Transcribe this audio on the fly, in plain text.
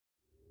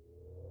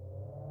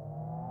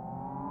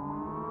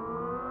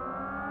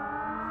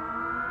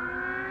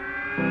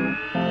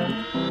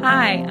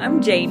Hi,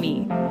 I'm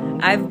Jamie.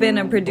 I've been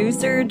a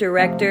producer,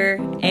 director,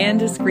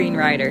 and a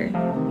screenwriter.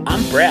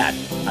 I'm Brad.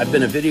 I've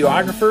been a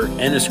videographer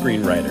and a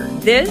screenwriter.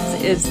 This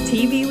is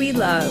TV We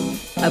Love,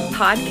 a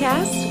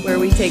podcast where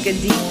we take a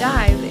deep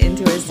dive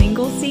into a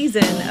single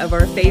season of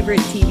our favorite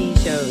TV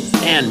shows.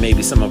 And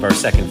maybe some of our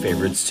second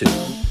favorites, too.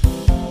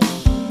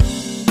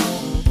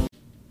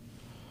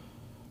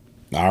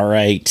 All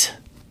right.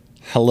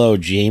 Hello,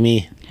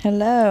 Jamie.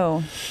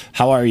 Hello.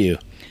 How are you?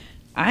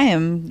 I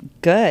am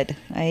good.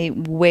 I ate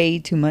way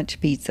too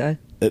much pizza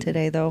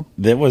today, though.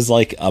 That was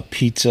like a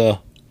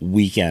pizza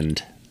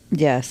weekend.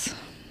 Yes.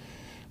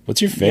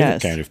 What's your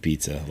favorite kind of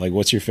pizza? Like,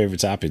 what's your favorite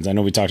toppings? I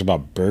know we talked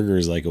about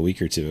burgers like a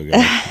week or two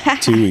ago.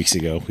 2 weeks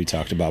ago, we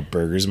talked about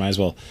burgers. Might as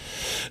well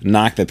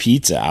knock the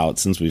pizza out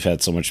since we've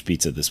had so much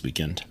pizza this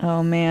weekend.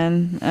 Oh,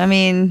 man. I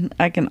mean,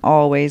 I can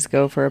always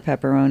go for a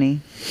pepperoni.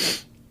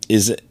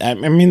 Is it? I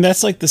mean,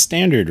 that's like the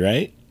standard,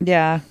 right?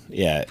 Yeah.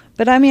 Yeah.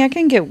 But I mean, I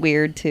can get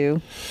weird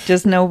too.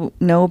 Just no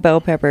bell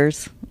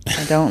peppers.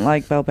 I don't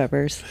like bell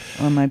peppers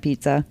on my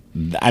pizza.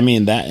 I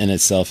mean, that in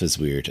itself is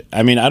weird.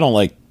 I mean, I don't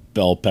like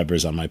bell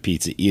peppers on my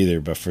pizza either,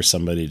 but for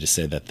somebody to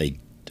say that they,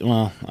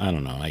 well, I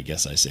don't know. I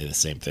guess I say the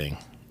same thing.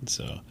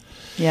 So,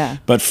 yeah.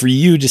 But for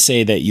you to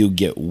say that you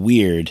get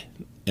weird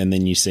and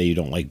then you say you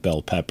don't like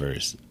bell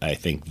peppers, I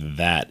think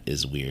that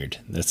is weird.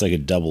 That's like a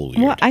double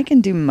weird. Well, I can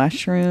do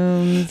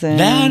mushrooms. And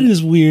that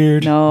is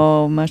weird.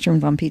 No,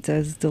 mushrooms on pizza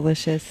is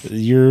delicious.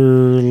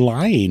 You're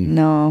lying.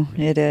 No,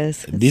 it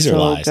is. It's These are so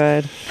lies.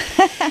 Good.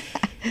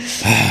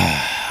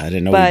 I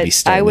didn't know we'd be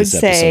starting this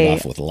episode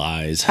off with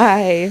lies.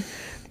 I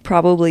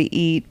probably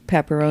eat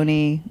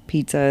pepperoni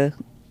pizza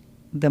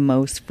the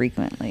most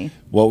frequently.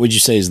 What would you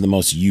say is the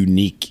most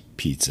unique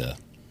pizza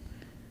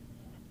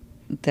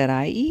that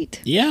I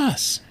eat?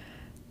 Yes.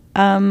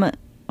 Well,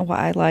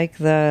 I like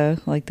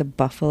the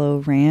Buffalo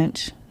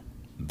Ranch.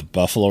 The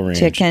Buffalo Ranch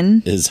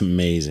chicken is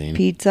amazing.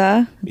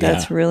 Pizza.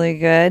 That's really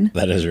good.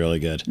 That is really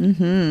good.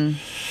 Mm-hmm.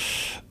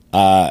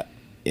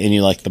 And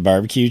you like the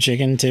barbecue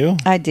chicken too?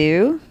 I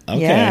do.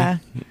 Okay. Yeah.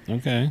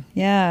 Okay.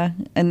 Yeah.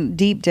 And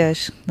deep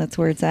dish. That's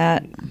where it's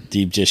at.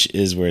 Deep dish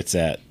is where it's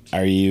at.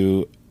 Are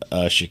you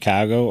a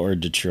Chicago or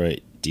Detroit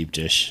deep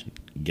dish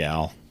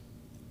gal?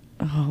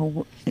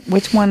 Oh,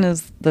 which one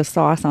is the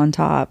sauce on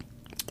top?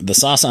 The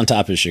sauce on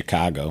top is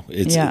Chicago.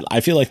 I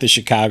feel like the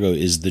Chicago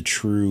is the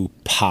true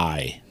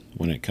pie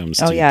when it comes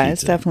to pizza.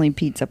 It's definitely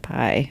pizza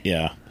pie.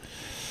 Yeah.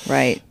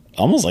 Right.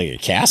 Almost like a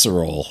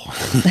casserole.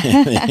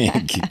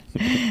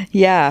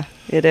 Yeah,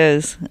 it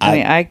is. I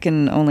mean, I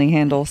can only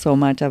handle so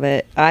much of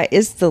it.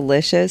 It's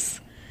delicious,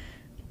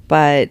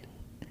 but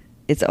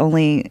it's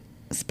only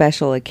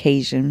special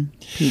occasion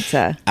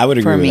pizza. I would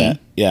agree with that.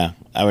 Yeah,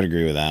 I would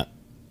agree with that.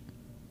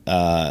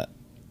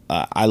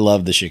 I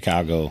love the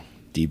Chicago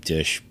deep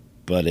dish,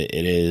 but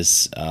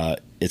it's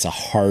a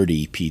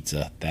hearty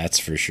pizza, that's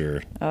for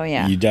sure. Oh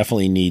yeah, you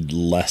definitely need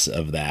less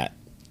of that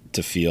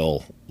to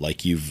feel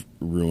like you've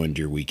ruined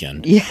your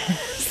weekend.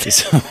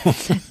 Yes,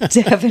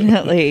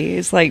 definitely.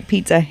 It's like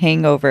pizza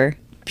hangover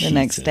the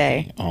next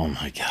day. Oh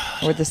my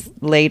god! Or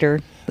later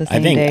the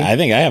same day. I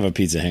think I have a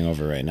pizza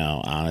hangover right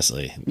now.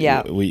 Honestly,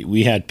 yeah.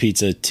 We had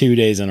pizza 2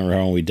 days in a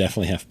row, and we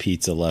definitely have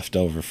pizza left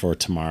over for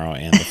tomorrow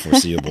and the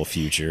foreseeable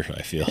future.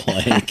 I feel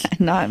like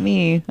not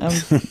me.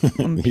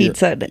 I'm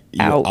pizza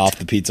out. Off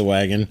the pizza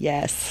wagon.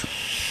 Yes.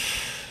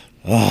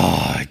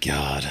 Oh,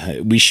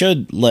 God. We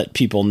should let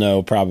people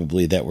know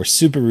probably that we're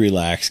super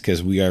relaxed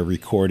because we are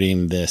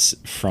recording this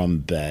from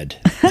bed.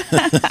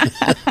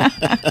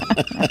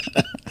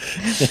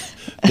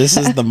 This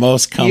is the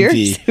most comfy.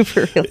 You're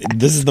super relaxed.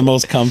 This is the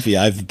most comfy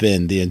I've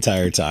been the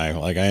entire time.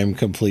 Like, I am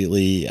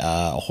completely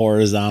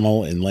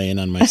horizontal and laying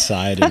on my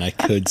side, and I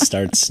could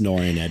start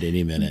snoring at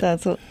any minute.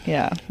 That's so.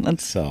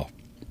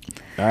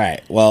 All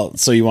right. Well,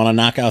 so you want to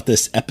knock out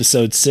this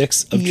episode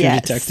 6 of True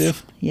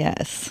Detective?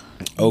 Yes.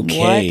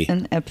 Okay. What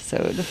an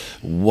episode.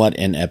 What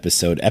an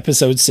episode.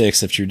 Episode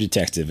 6 of True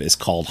Detective is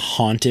called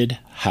Haunted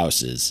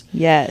Houses.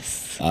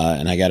 Yes.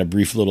 And I got a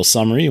brief little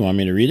summary. You want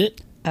me to read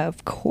it?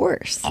 Of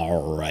course.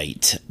 All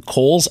right.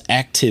 Cole's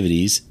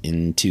activities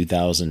in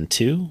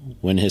 2002,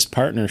 when his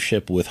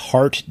partnership with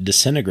Hart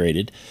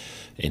disintegrated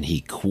and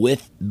he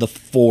quit the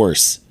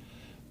force,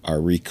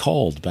 are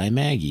recalled by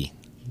Maggie.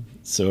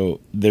 So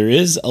there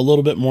is a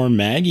little bit more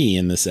Maggie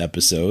in this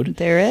episode.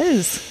 There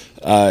is.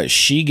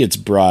 She gets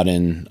brought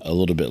in a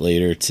little bit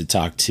later to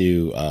talk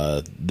to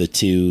the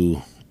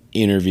two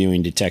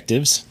interviewing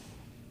detectives.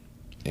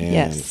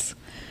 And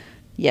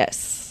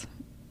Yes.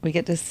 We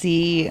get to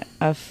see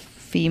a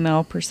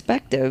female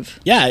perspective.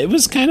 Yeah, it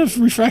was kind of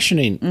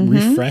refreshing.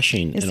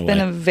 Refreshing. It's been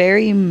a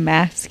very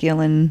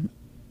masculine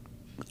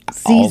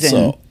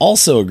season.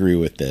 Also agree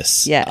with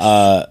this. Yes.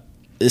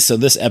 So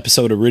this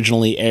episode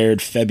originally aired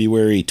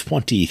February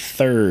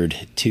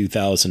 23rd,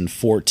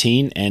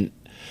 2014. And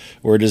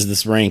where does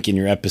this rank in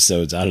your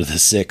episodes out of the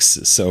 6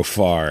 so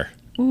far?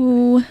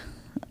 Ooh.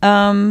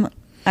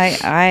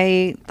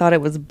 I thought it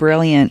was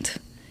brilliant.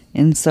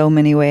 in so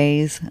many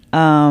ways.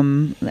 I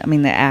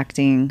mean, the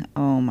acting,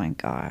 oh my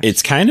gosh.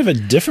 It's kind of a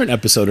different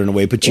episode in a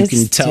way, but you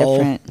can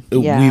tell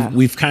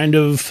we've kind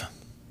of,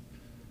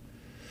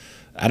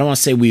 I don't want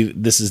to say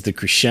this is the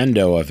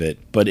crescendo of it,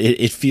 but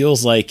it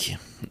feels like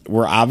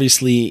we're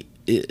obviously,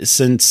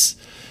 since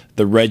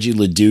the Reggie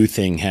Ledoux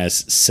thing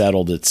has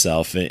settled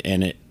itself,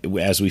 and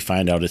as we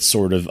find out, it's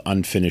sort of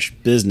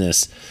unfinished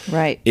business.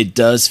 Right. It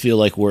does feel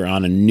like we're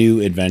on a new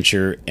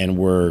adventure, and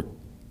we're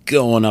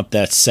going up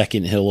that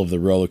second hill of the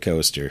roller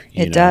coaster.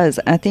 It does.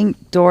 I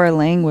think Dora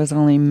Lang was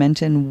only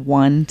mentioned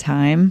one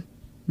time,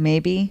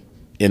 maybe.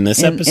 In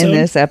this episode? In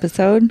this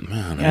episode.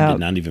 Man, I did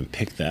not even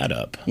pick that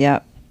up.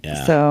 Yep.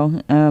 Yeah.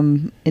 So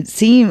it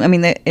seemed, I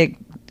mean, it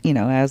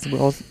as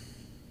we'll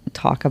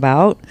talk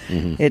about,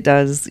 it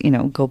does,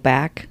 go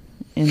back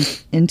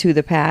into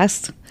the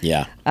past.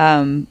 Yeah.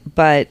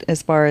 But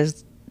as far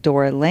as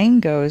Dora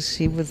Lang goes,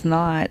 she was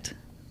not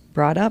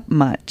brought up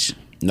much.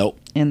 Nope.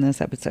 In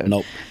this episode.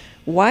 Nope.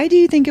 Why do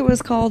you think it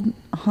was called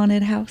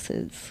Haunted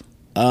Houses?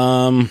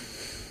 I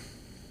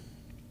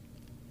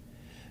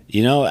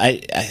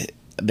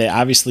they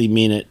obviously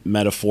mean it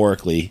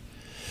metaphorically.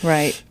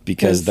 Right.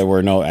 Because there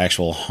were no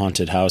actual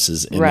haunted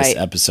houses in this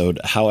episode.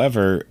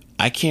 However,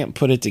 I can't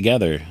put it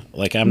together.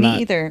 Like, I'm not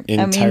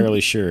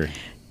entirely sure.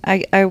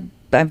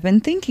 I've been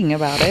thinking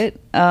about it.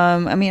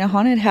 I mean, a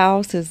haunted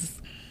house is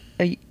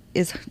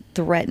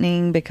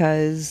threatening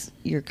because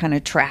you're kind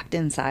of trapped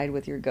inside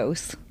with your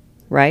ghosts,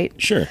 right?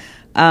 Sure.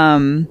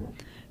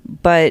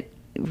 But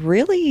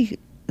really,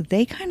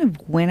 they kind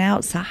of went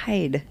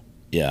outside.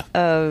 Yeah.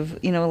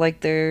 Of,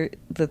 like the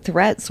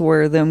threats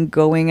were them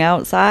going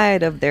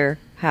outside of their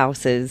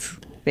houses,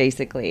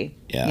 basically.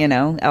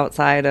 Yeah.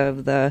 Outside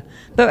of but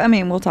I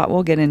mean,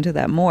 we'll get into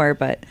that more,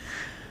 but,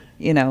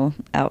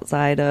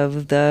 outside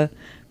of the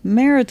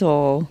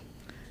marital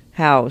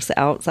house,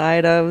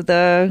 outside of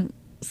the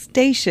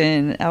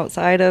station,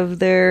 outside of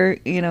their,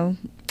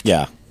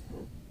 Yeah.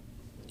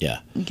 Yeah.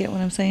 You get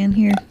what I'm saying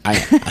here?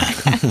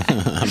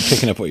 I'm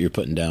picking up what you're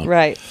putting down.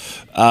 Right.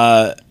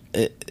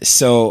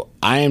 So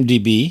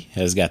IMDb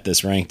has got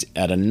this ranked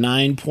at a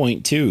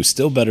 9.2,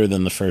 still better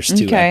than the first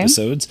two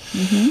episodes.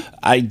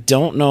 I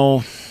don't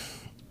know.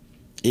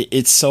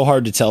 It's so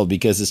hard to tell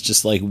because it's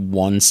just like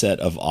one set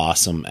of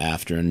awesome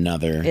after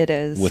another. It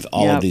is. With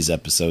all of these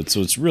episodes.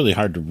 So it's really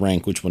hard to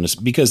rank which one is,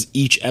 because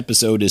each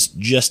episode is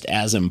just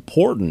as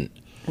important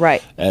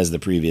as the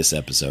previous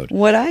episode.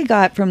 What I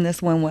got from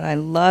this one, what I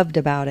loved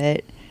about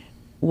it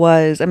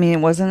was, I mean,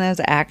 it wasn't as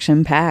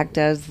action-packed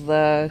as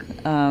the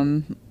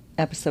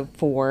episode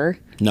 4.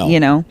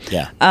 No.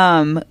 Yeah.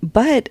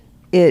 But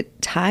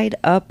it tied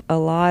up a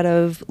lot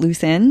of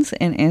loose ends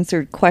and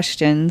answered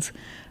questions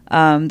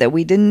that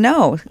we didn't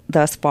know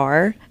thus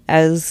far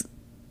as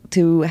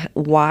to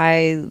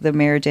why the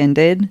marriage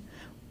ended,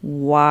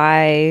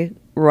 why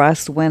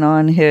Rust went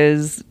on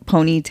his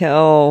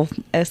ponytail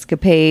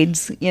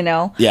escapades,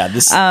 Yeah,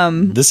 this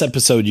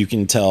episode, you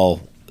can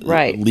tell,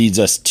 leads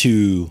us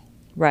to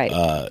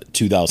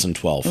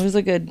 2012. It's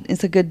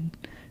a good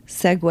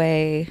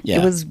segue.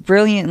 Yeah. It was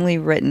brilliantly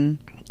written.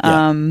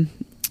 Yeah.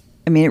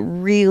 I mean, it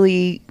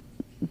really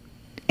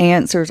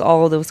answers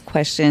all of those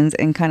questions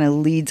and kind of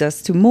leads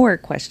us to more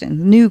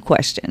questions, new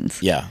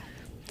questions. Yeah.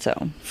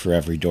 So for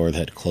every door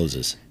that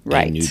closes,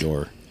 a new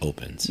door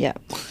opens. Yeah.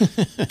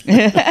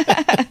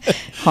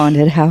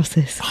 Haunted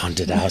houses.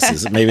 Haunted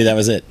houses. Maybe that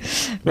was it.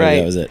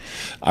 That was it.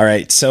 All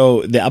right.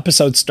 So the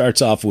episode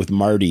starts off with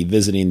Marty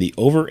visiting the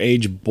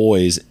overage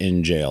boys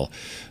in jail.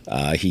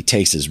 He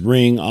takes his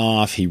ring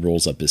off. He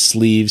rolls up his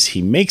sleeves.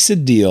 He makes a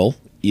deal.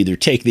 Either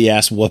take the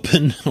ass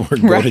whooping or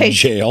go to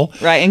jail.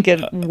 Right, and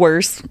get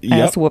worse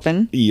ass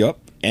whooping. Yep.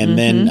 And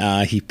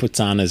then he puts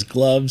on his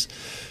gloves,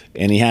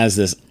 and he has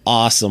this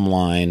awesome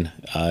line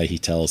he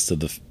tells to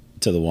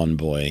the one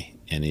boy.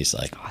 And he's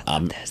like,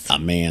 a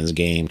man's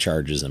game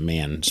charges a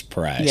man's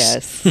price.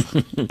 Yes.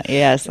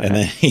 Yes. And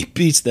then he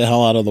beats the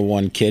hell out of the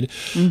one kid.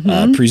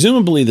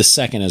 Presumably the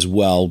second as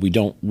well. We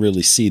don't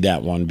really see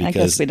that one because... I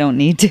guess we don't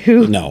need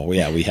to. No,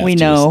 yeah, we have to. We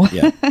know.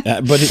 Yeah.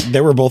 But they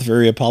were both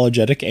very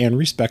apologetic and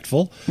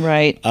respectful.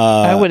 Right.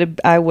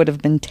 I would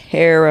have been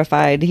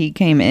terrified. He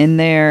came in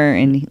there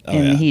and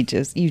you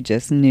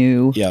just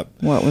knew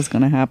what was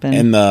going to happen.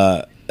 And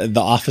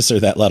the officer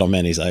that let him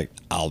in, he's like,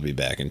 I'll be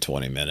back in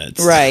 20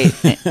 minutes. Right.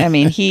 I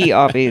mean, he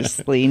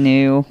obviously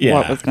knew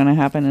what was going to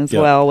happen as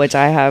well, which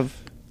I have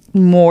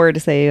more to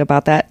say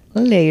about that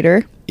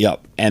later.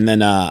 Yep. And then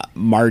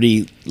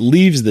Marty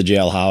leaves the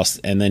jailhouse,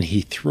 and then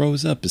he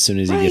throws up as soon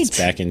as he gets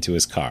back into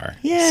his car.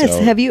 Yes.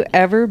 So, have you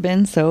ever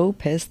been so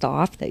pissed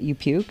off that you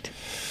puked?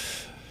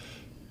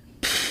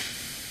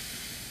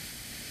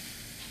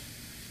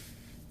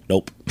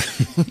 Nope.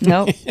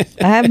 Nope.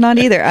 I have not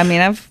either. I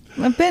mean,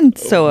 I've been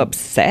so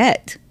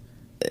upset.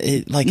 But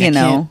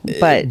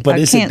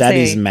is it that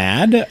he's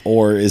mad,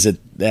 or is it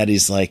that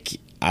he's like,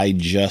 I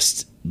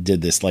just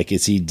did this? Like,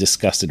 is he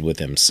disgusted with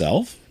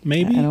himself?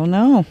 Maybe, I don't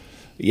know.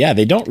 Yeah,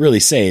 they don't really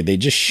say. They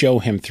just show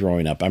him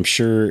throwing up. I'm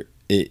sure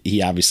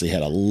he obviously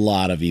had a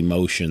lot of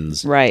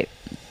emotions. Right.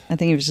 I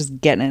think he was just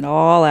getting it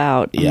all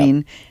out. Yep. I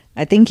mean,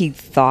 I think he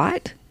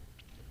thought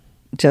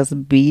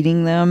just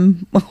beating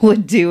them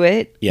would do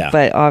it. Yeah.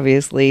 But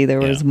obviously there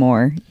was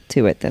more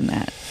to it than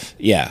that.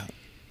 Yeah.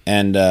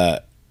 And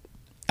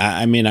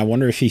I mean, I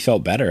wonder if he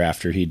felt better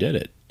after he did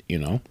it, you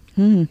know?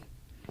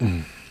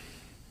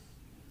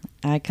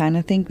 I kind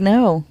of think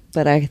no,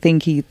 but I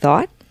think he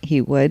thought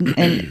he would.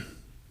 And,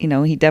 you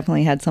know, he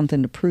definitely had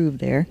something to prove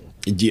there.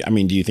 Do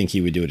you think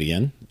he would do it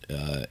again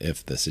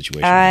if the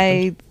situation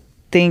I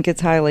think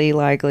it's highly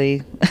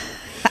likely.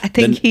 I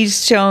think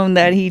he's shown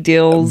that he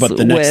deals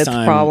with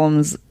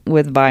problems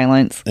with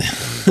violence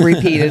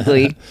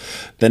repeatedly.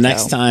 The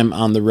next time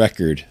the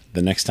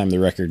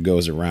record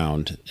goes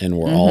around and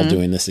we're all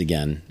doing this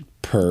again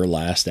per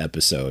last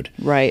episode.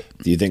 Right.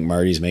 Do you think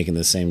Marty's making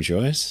the same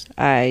choice?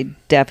 I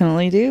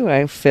definitely do.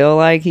 I feel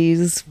like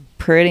he's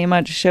pretty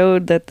much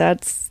showed that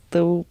that's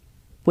the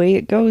way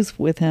it goes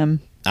with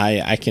him.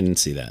 I can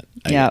see that.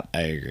 Yeah.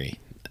 I agree.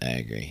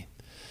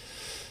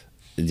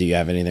 Do you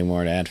have anything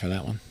more to add for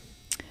that one?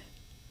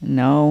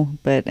 No,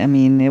 but I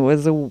mean, it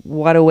was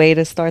what a way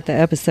to start the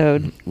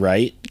episode.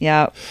 Right?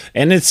 Yeah.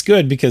 And it's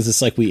good because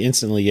it's like we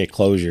instantly get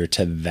closure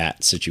to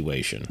that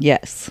situation.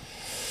 Yes.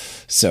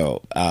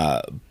 So,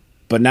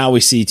 but now we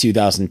see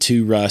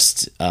 2002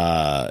 Rust.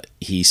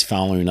 He's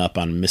following up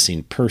on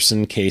missing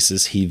person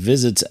cases. He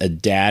visits a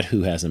dad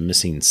who has a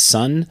missing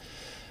son.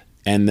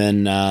 And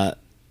then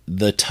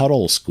the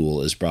Tuttle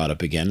School is brought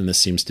up again. And this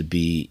seems to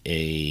be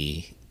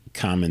a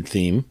common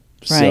theme.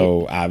 Right.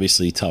 So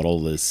obviously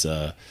Tuttle is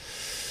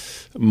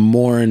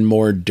more and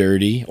more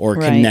dirty or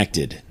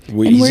connected.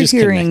 We're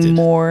hearing connected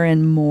more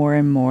and more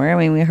and more. I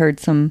mean, we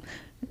heard some,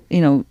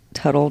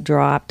 Tuttle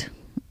dropped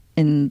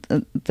in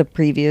the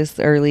previous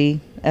early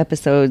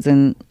episodes,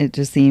 and it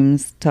just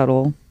seems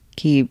Tuttle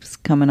keeps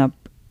coming up.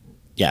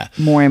 Yeah,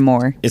 more and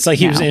more. It's like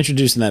he was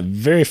introduced in that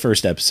very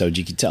first episode.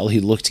 You could tell he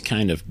looked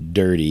kind of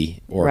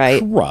dirty or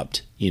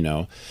corrupt,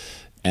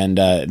 and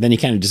then he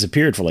kind of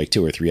disappeared for like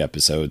 2 or 3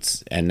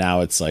 episodes, and now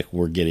it's like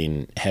we're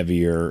getting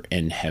heavier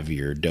and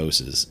heavier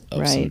doses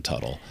of some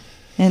Tuttle.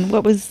 And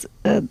what was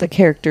the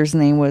character's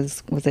name?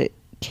 Was it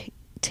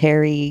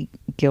Terry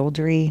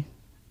Gildry,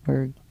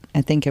 or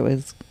I think it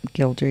was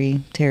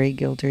Gildry, Terry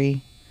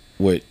Gildry.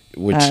 Which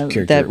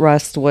character? That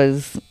Rust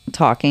was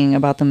talking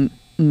about the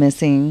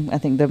missing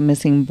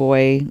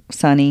boy,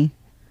 Sonny.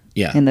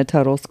 Yeah. In the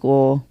Tuttle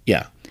School.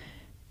 Yeah.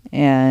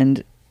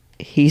 And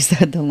he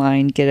said the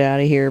line, "Get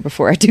out of here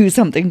before I do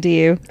something to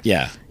you."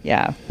 Yeah.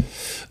 Yeah.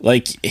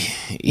 Like,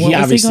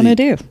 what was he going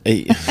to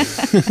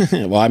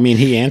do? Well, I mean,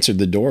 he answered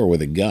the door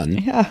with a gun.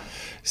 Yeah.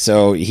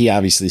 So he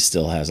obviously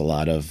still has a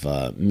lot of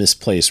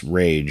misplaced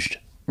rage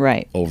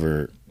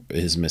over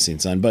his missing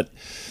son. But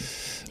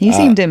he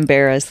seemed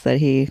embarrassed that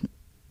he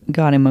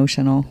got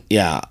emotional.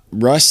 Yeah.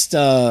 Rust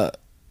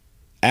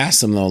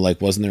asked him, though,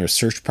 like, wasn't there a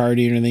search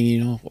party or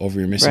anything, over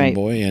your missing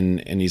boy?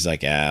 And he's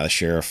like, the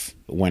sheriff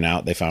went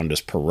out. They found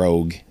his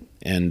pirogue.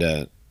 And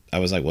I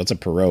was like, what's a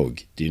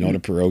pirogue? Do you know what a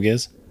pirogue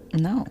is?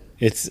 No.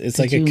 It's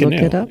like a canoe.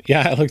 Look it up?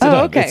 Yeah, I looked it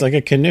up. Okay. It's like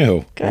a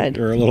canoe. Good.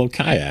 Or a little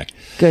kayak.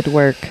 Good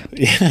work.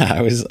 Yeah,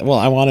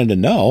 I wanted to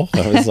know.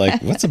 I was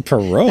like, what's a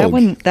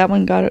pirogue? That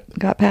one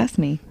got past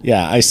me.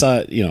 Yeah, I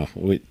saw it,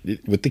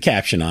 with the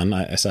caption on.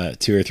 I saw it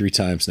 2 or 3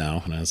 times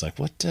now, and I was like,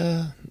 what's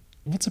a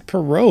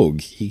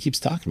pirogue? He keeps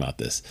talking about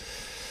this.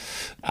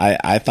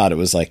 I thought it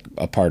was like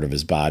a part of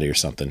his body or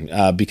something,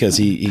 because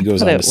he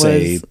goes on to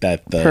say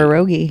that the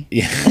pierogi.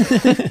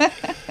 Yeah.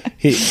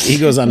 He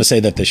goes on to say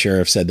that the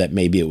sheriff said that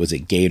maybe it was a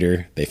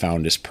gator. They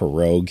found his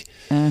pirogue.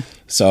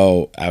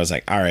 So I was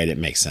like, all right, it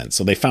makes sense.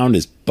 So they found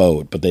his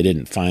boat, but they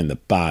didn't find the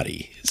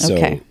body.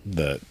 So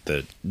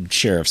the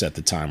sheriffs at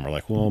the time were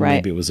like, well,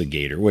 maybe it was a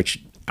gator,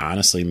 which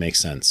honestly makes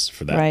sense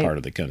for that part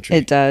of the country.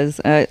 It does.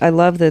 I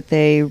love that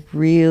they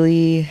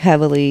really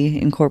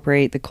heavily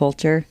incorporate the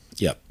culture.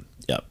 Yep.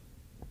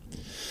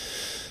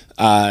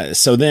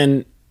 So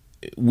then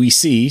we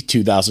see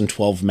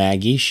 2012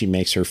 Maggie. She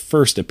makes her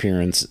first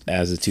appearance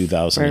as a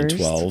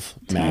 2012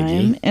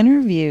 Maggie.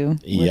 Interview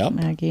with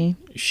Maggie.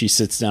 She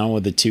sits down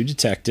with the 2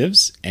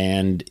 detectives,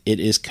 and it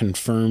is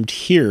confirmed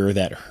here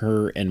that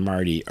her and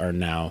Marty are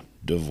now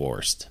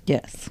divorced.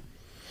 Yes.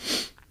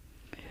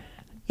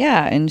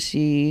 Yeah, and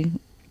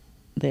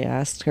they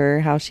asked her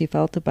how she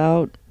felt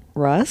about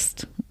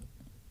Rust,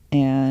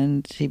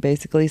 and she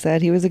basically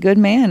said he was a good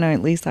man, or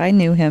at least I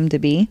knew him to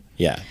be.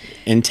 Yeah,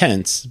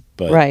 intense,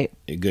 but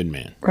a good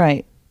man.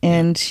 Right,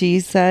 and she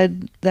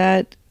said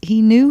that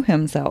he knew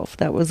himself.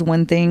 That was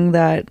one thing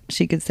that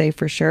she could say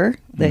for sure,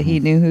 that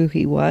he knew who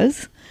he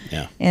was.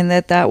 Yeah, and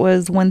that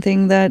was one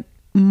thing that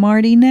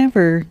Marty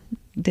never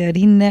did.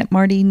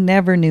 Marty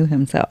never knew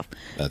himself.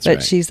 That's right.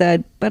 But she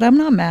said, but I'm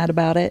not mad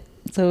about it.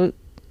 So,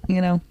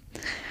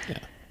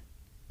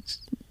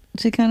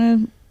 she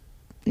kind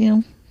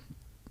of,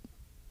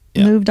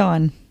 moved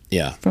on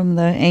from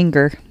the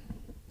anger.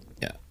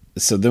 Yeah.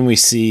 So then we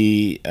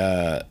see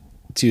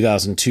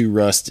 2002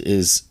 Rust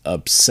is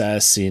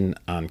obsessing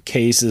on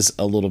cases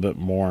a little bit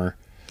more.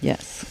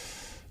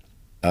 Yes.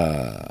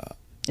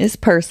 It's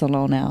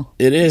personal now.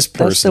 It is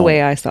personal. That's the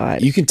way I saw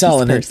it. You can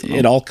tell, it's and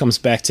it all comes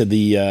back to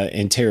the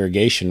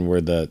interrogation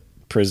where the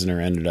prisoner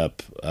ended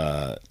up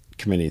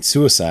committing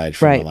suicide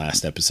from the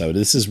last episode.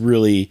 This is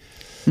really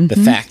the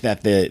fact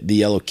that the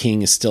Yellow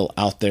King is still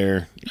out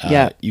there.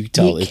 You can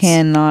tell he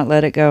cannot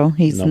let it go.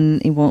 He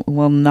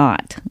will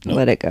not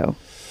let it go.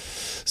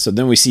 So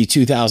then we see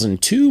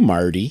 2002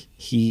 Marty.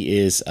 He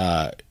is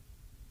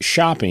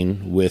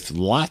shopping with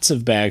lots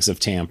of bags of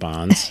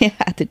tampons.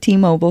 At the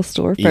T-Mobile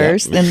store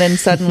first, and then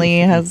suddenly he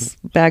has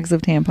bags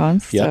of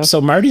tampons. Yep. So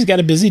Marty's got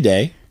a busy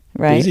day.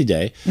 Right. Busy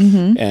day.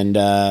 And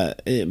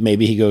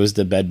maybe he goes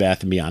to Bed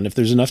Bath & Beyond if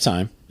there's enough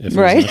time. Yep.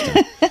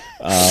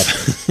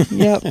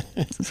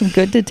 Some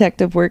good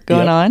detective work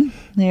going on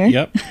there.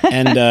 Yep.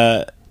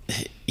 And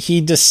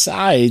he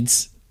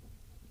decides,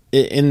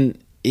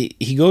 and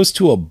he goes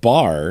to a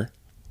bar.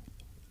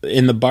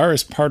 And the bar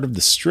is part of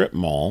the strip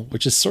mall,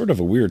 which is sort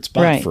of a weird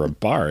spot for a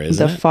bar,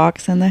 isn't it? The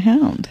Fox and the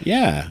Hound.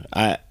 Yeah.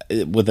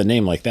 With a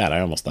name like that, I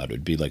almost thought it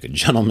would be like a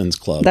gentleman's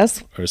club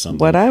or something.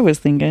 What I was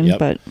thinking,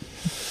 but...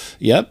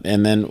 Yep.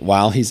 And then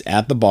while he's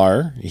at the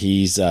bar,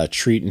 he's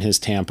treating his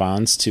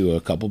tampons to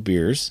a couple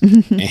beers.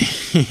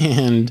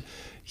 And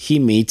he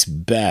meets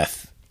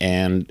Beth.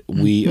 And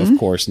we, of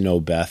course,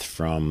 know Beth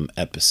from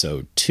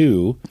episode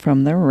 2.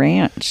 From the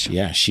ranch.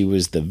 Yeah. She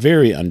was the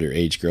very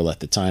underage girl at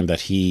the time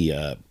that he...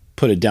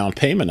 put a down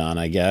payment on,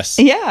 I guess.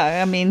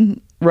 Yeah, I mean,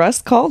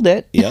 Russ called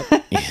it. Yep.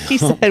 He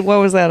said, what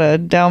was that, a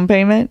down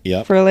payment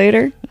for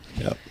later?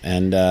 Yep.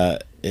 And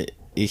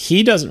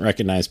he doesn't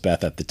recognize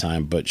Beth at the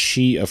time, but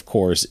she, of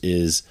course,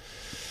 is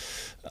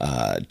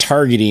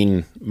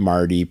targeting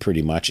Marty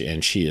pretty much,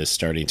 and she is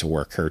starting to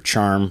work her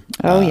charm.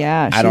 Oh,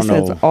 yeah. She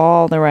says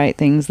all the right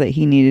things that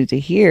he needed to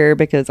hear,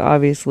 because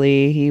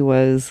obviously he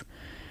was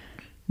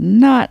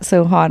not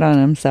so hot on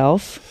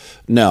himself.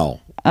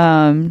 No.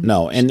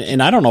 No,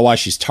 and I don't know why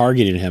she's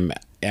targeting him.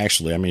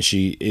 Actually, I mean,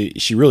 she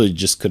really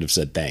just could have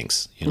said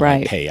thanks.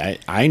 Like, hey,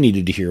 I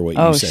needed to hear what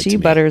you said. She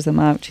butters him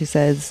up. She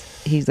says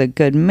he's a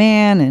good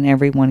man, and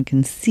everyone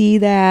can see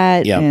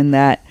that, and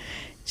that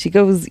she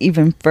goes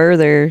even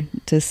further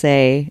to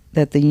say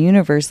that the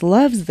universe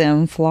loves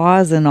them,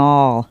 flaws and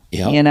all.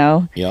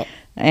 Yep.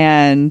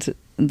 And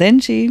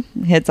then she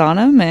hits on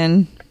him,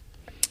 and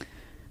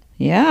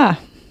damn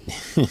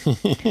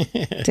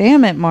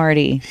it,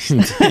 Marty.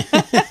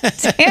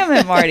 Damn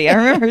it, Marty. I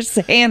remember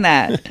saying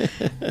that.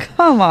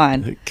 Come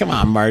on,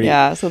 Marty.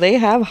 Yeah, so they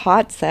have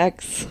hot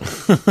sex.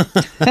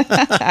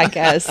 I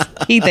guess.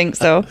 He thinks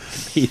so.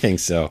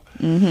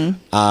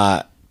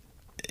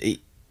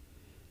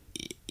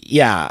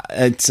 Yeah,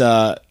 it's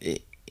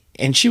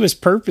and she was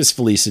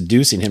purposefully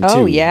seducing him too.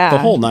 Oh, yeah. The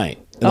whole night.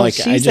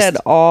 She said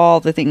all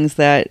the things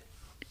that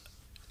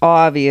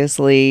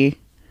obviously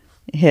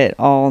hit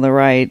all the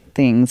right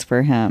things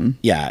for him.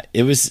 Yeah,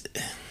 it was...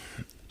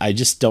 I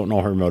just don't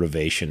know her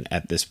motivation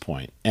at this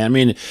point. And I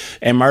mean,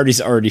 and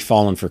Marty's already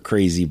fallen for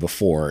crazy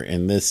before,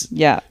 and this...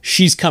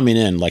 she's coming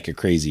in like a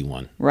crazy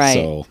one. Right.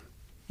 So...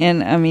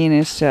 And I mean,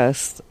 it's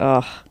just...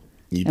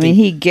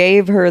 he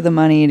gave her the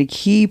money to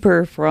keep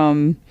her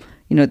from...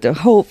 to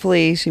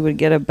hopefully she would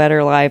get a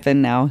better life,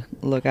 and now,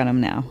 look at him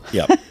now.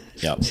 Yep.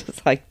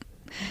 Just like...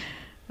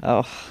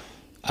 damn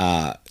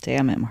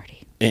it, Marty.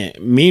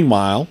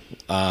 Meanwhile,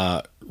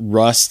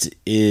 Rust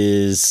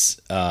is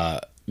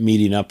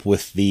meeting up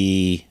with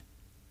the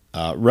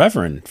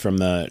Reverend from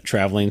the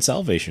Traveling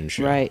Salvation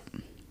Show. Right.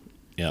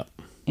 Yep.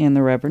 And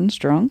the Reverend's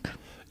drunk.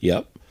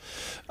 Yep.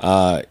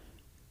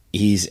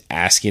 He's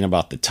asking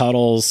about the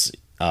Tuttles.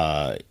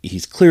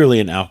 He's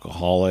clearly an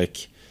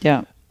alcoholic.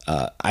 Yeah.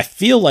 I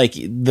feel like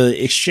the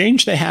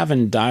exchange they have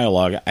in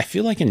dialogue, I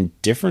feel like in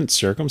different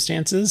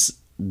circumstances,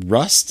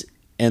 Rust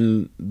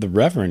and the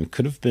Reverend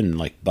could have been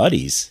like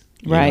buddies.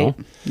 Right.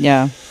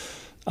 Yeah.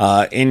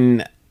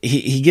 And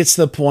he gets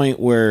to the point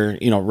where,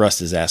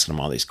 Rust is asking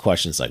him all these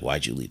questions like,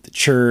 why'd you leave the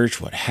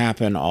church? What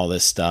happened? All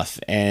this stuff.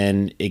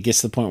 And it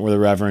gets to the point where the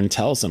Reverend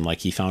tells him, like,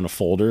 he found a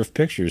folder of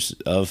pictures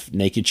of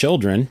naked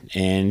children,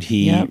 and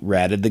he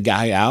ratted the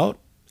guy out.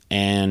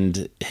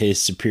 And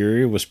his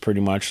superior was pretty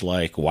much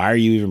like, why are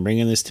you even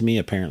bringing this to me?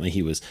 Apparently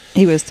he was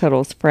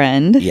Tuttle's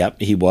friend. Yep.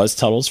 He was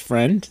Tuttle's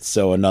friend.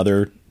 So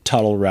another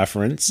Tuttle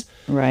reference.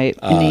 Right.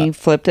 And he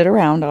flipped it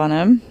around on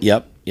him.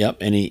 Yep.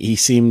 And he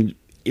seemed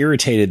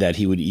irritated that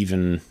he would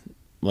even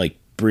like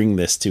bring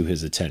this to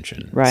his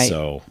attention. Right.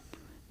 So,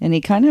 and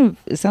it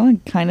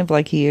sounded kind of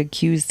like he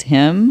accused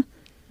the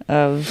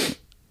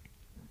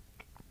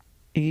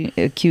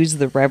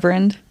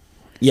Reverend.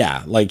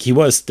 Yeah. Like he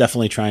was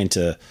definitely trying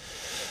to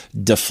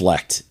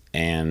deflect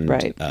and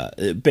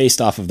based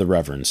off of the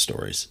Reverend's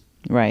stories.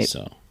 Right.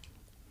 So,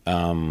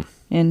 and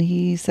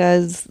he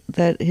says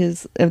that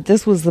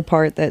this was the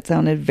part that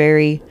sounded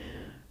very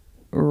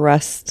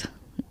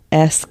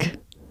Rust-esque.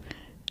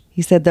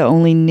 He said the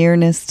only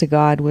nearness to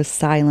God was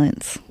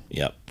silence.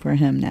 Yep. For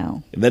him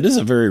now. That is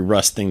a very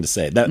Rust thing to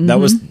say. That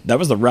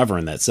was the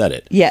Reverend that said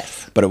it.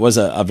 Yes. But it was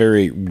a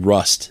very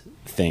Rust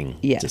thing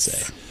to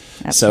say.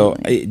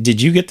 Absolutely. So did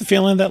you get the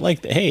feeling that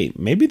like, hey,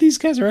 maybe these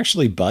guys are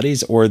actually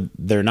buddies, or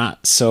they're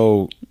not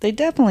so They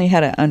definitely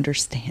had an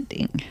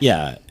understanding.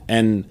 Yeah,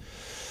 and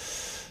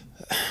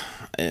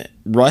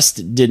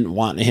Rust didn't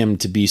want him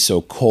to be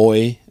so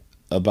coy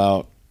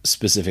about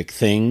specific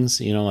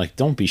things, like,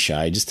 don't be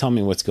shy, just tell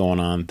me what's going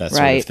on, that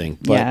sort of thing.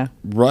 But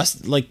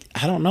Rust, like,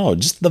 I don't know,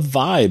 just the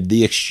vibe,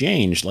 the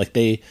exchange, like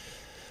they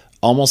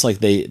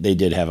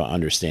did have an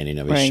understanding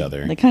of each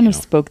other. They kind of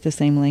spoke the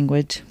same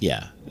language.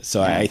 Yeah.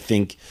 So I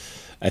think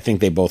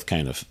they both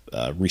kind of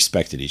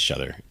respected each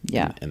other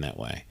in that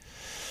way.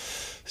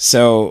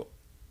 So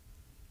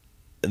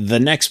the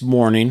next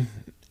morning,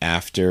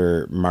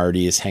 after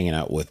Marty is hanging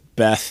out with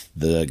Beth,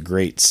 the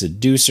great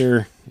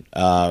seducer,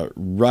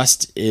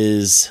 Rust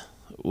is,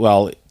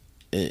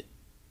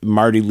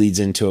 Marty leads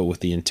into it with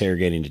the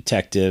interrogating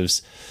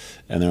detectives,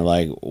 and they're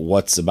like,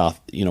 what's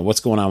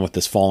going on with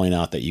this falling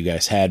out that you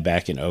guys had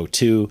back in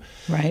 2002?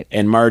 Right.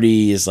 And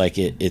Marty is like,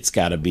 it's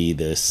got to be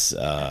this...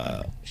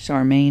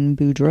 Charmaine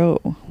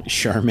Boudreaux.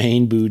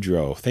 Charmaine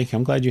Boudreaux. Thank you.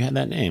 I'm glad you had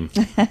that name.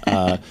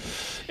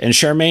 And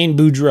Charmaine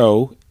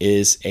Boudreaux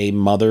is a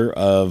mother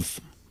of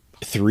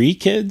 3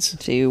 kids.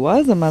 She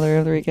was a mother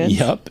of 3 kids.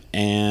 Yep.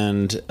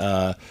 And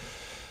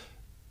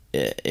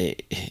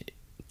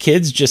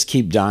kids just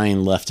keep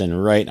dying left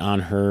and right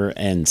on her,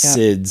 and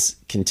SIDS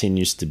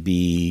continues to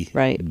be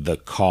the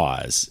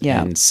cause.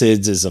 Yeah. And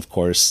SIDS is, of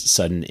course,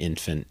 sudden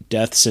infant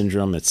death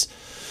syndrome. It's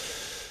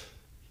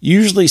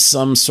usually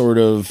some sort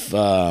of...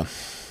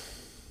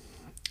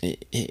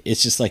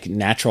 it's just like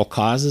natural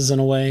causes in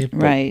a way.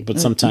 But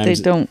sometimes...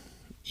 They don't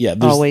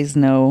always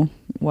know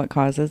what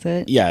causes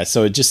it. Yeah,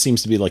 so it just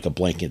seems to be like a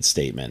blanket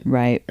statement.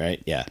 Right.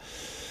 Right, yeah.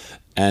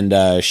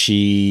 And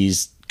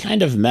she's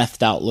kind of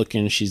methed out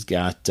looking. She's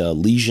got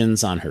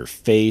lesions on her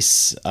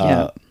face.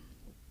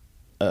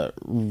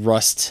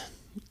 Rust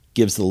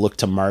gives the look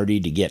to Marty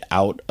to get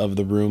out of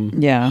the room.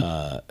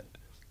 Yeah.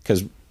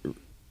 Because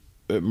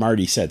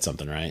Marty said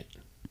something, right?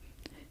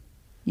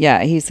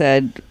 Yeah, he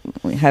said,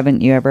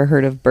 haven't you ever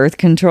heard of birth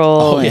control?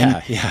 Oh,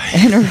 yeah.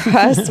 And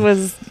Russ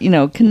was,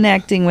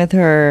 connecting with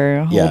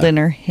her, holding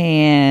her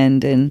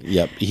hand, and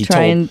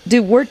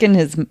working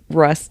his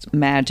Rust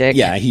magic.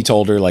 Yeah, he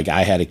told her, like,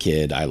 I had a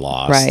kid, I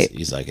lost. Right.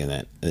 He's like, and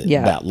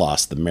that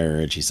lost the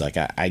marriage. He's like,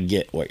 I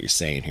get what you're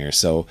saying here.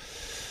 So,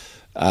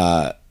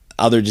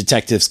 other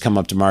detectives come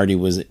up to Marty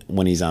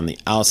when he's on the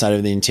outside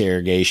of the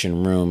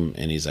interrogation room,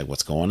 and he's like,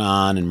 what's going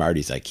on? And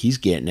Marty's like, he's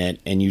getting it.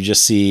 And you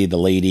just see the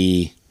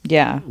lady...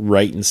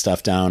 writing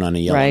stuff down on a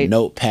yellow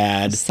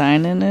notepad,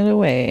 signing it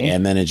away,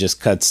 and then it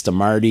just cuts to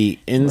Marty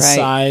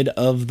inside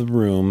of the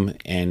room,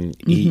 and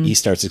he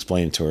starts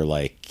explaining to her,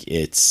 like,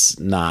 it's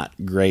not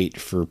great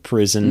for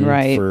prison,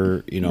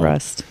 for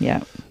Rust.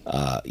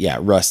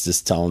 Rust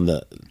is telling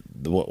the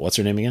what's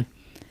her name again?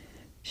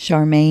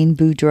 Charmaine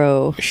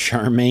Boudreaux.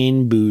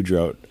 Charmaine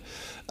Boudreaux.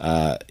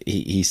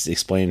 He's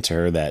explaining to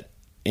her that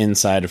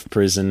inside of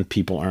prison,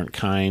 people aren't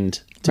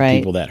kind to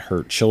people that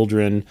hurt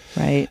children,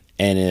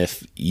 and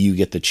if you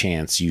get the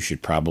chance, you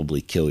should probably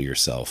kill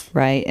yourself.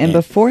 Right. And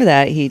before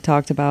that, he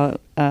talked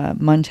about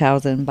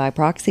Munchausen by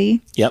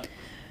proxy. Yep.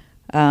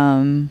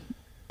 And,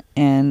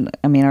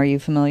 I mean, are you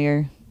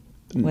familiar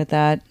with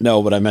that?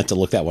 No, but I meant to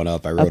look that one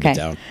up. I wrote it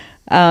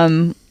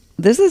down.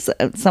 This is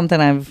something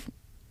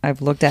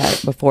I've looked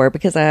at before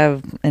because I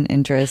have an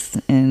interest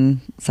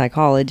in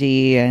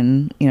psychology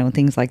and,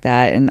 things like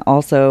that. And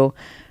also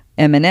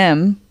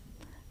Eminem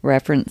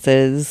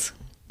references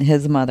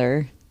his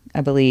mother,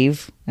 I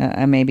believe.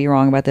 I may be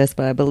wrong about this,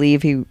 but I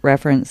believe he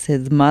referenced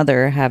his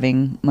mother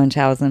having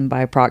Munchausen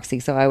by proxy.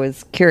 So I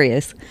was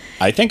curious.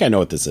 I think I know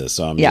what this is,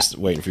 so I'm just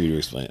waiting for you to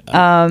explain it.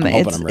 I'm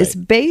hoping I'm right. It's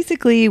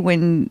basically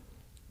when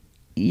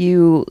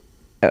you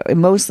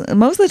most of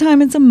the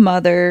time it's a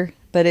mother,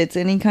 but it's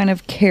any kind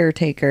of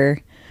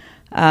caretaker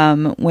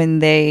when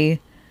they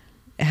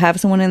have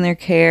someone in their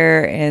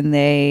care and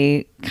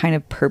they kind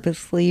of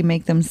purposely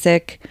make them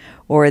sick,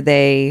 or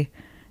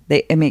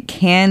it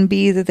can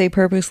be that they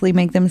purposely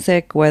make them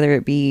sick, whether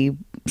it be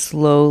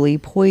slowly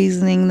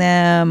poisoning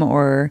them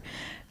or,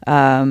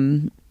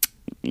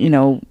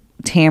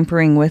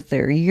 tampering with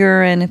their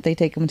urine if they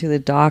take them to the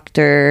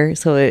doctor.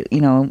 So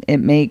it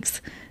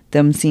makes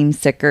them seem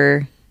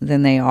sicker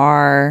than they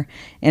are.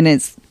 And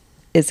it's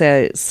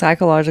a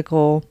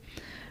psychological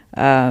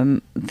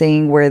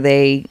thing where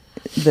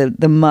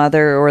the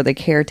mother or the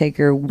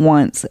caretaker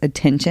wants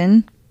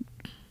attention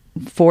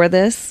for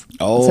this.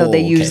 So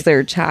they use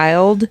their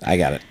child. I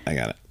got it.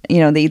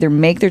 They either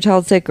make their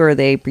child sick or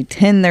they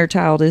pretend their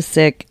child is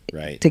sick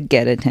to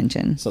get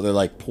attention. So they're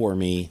like, poor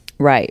me.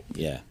 Right.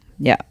 Yeah.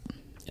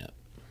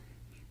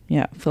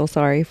 Feel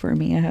sorry for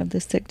me. I have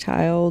this sick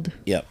child.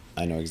 Yep.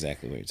 I know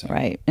exactly what you're talking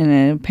about. Right.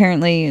 And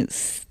apparently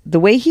the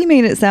way he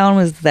made it sound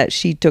was that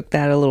she took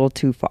that a little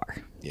too far.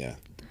 Yeah.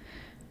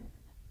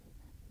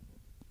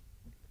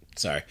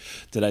 Sorry.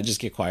 Did I just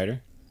get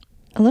quieter?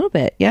 A little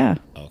bit, yeah.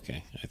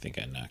 Okay. I think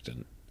I knocked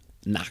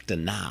a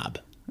knob.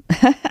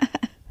 Yeah,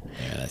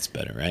 that's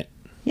better, right?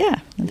 Yeah,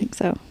 I think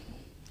so.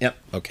 Yep.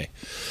 Okay.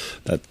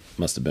 That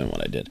must have been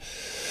what I did.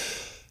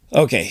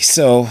 Okay,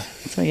 so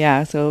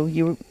yeah, so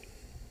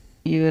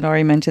you had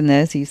already mentioned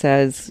this. He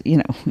says,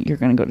 you're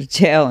going to go to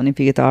jail, and if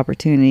you get the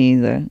opportunity,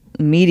 the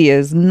media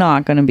is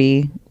not going to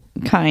be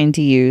kind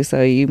to you,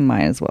 so you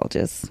might as well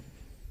just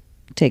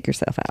take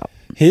yourself out.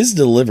 His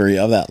delivery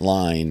of that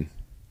line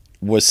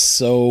was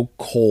so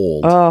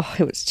cold. Oh,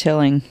 it was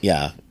chilling.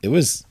 Yeah, it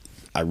was.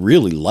 I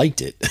really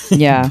liked it.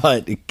 Yeah.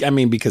 But, I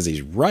mean, because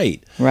he's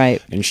right.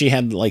 Right. And she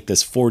had like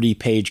this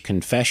 40-page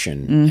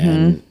confession. Mm-hmm.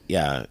 And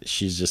yeah,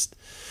 she's just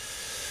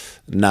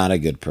not a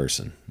good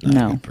person.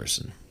 Not a good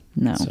person.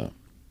 No. So,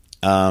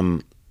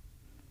 and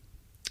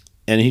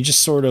he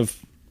just sort of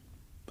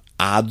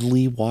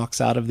oddly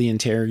walks out of the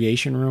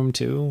interrogation room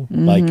too,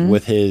 like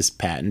with his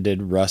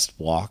patented Rust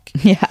walk.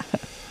 Yeah.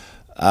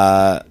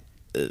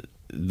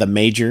 The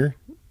major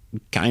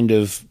kind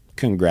of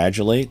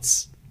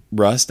congratulates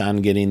Rust on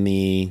getting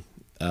the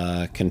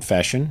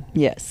confession.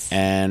 Yes.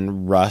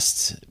 And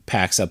Rust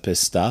packs up his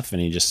stuff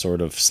and he just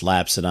sort of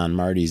slaps it on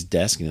Marty's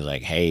desk and he's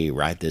like, "Hey,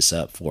 write this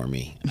up for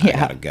me. I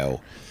gotta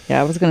go."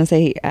 Yeah, I was gonna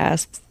say he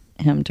asks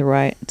him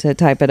to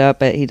type it up,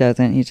 but he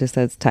doesn't. He just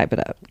says type it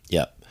up.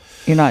 Yep.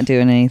 You're not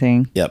doing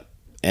anything. Yep.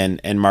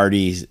 And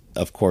Marty,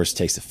 of course,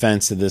 takes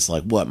offense to this,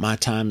 like, what, my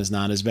time is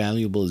not as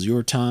valuable as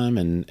your time?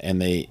 And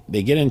they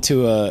get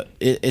into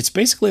it's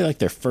basically like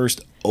their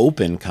first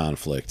open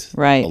conflict,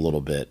 right? A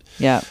little bit.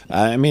 Yeah.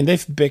 I mean,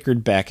 they've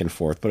bickered back and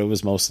forth, but it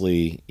was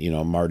mostly,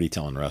 Marty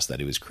telling Rust that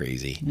he was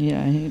crazy.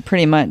 Yeah,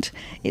 pretty much.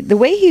 The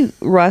way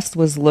Rust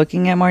was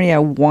looking at Marty, I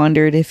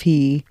wondered if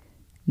he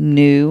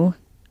knew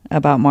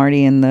about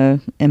Marty and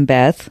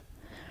Beth.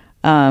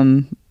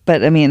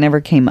 But I mean, it never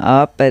came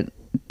up, but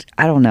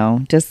I don't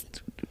know. Just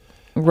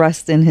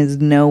Rust in his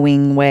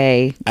knowing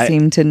way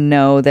seemed to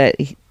know that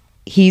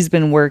he's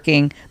been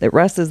working, that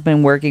Rust has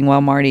been working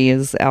while Marty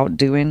is out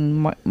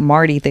doing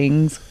Marty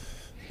things.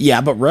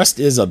 Yeah, but Rust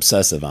is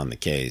obsessive on the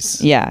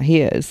case. Yeah,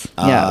 he is.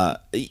 Yeah.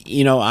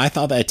 I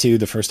thought that too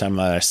the first time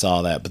that I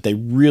saw that, but they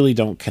really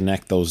don't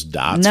connect those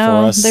dots for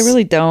us. No, they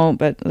really don't,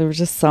 but there was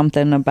just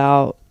something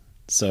about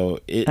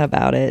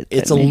it.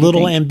 It's a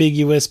little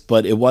ambiguous,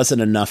 but it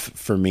wasn't enough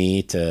for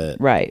me to to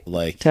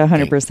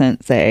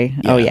 100% say,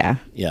 "Oh yeah."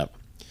 Yep.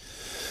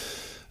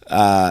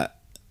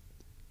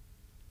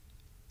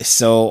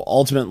 So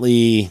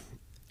ultimately,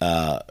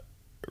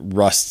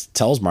 Rust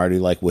tells Marty,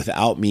 like,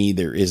 without me,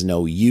 there is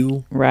no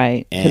you.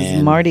 Right.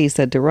 Because Marty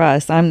said to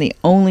Rust, "I'm the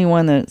only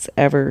one that's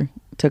ever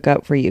took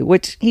up for you,"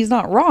 which he's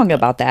not wrong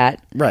about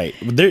that. Right.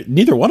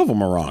 Neither one of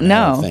them are wrong.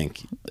 No. I don't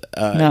think.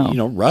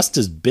 No. Rust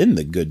has been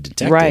the good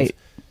detective. Right.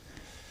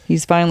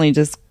 He's finally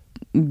just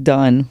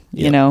done.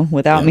 Yep.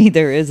 Without me,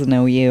 there is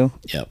no you.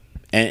 Yep.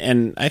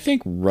 And I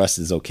think Rust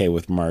is okay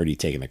with Marty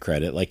taking the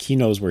credit. Like, he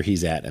knows where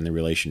he's at in the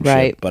relationship.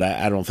 Right. But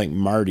I don't think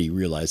Marty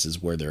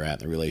realizes where they're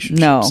at in the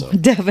relationship. No, so.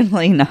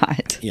 definitely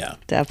not. Yeah.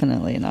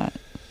 Definitely not.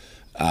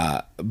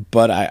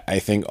 But I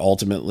think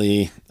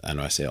ultimately, I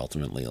know I say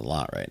ultimately a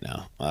lot right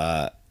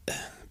now.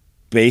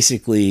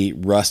 Basically,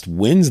 Rust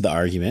wins the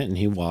argument and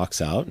he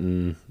walks out,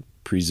 and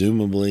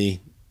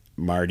presumably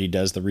Marty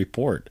does the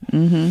report.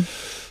 Mm-hmm.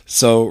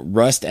 So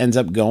Rust ends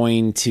up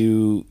going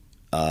to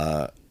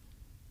a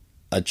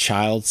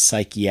child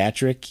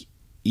psychiatric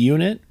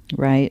unit.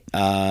 Right.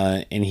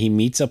 And he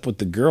meets up with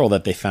the girl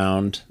that they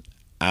found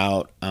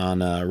out on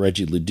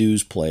Reggie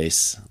Ledoux's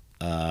place.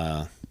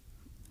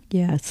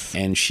 Yes.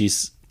 And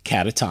she's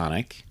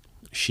catatonic.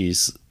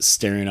 She's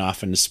staring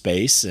off into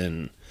space,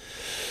 and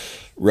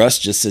Russ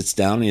just sits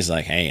down and he's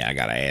like, "Hey, I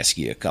got to ask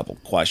you a couple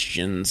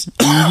questions."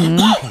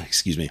 Mm-hmm.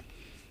 Excuse me.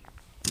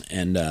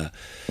 And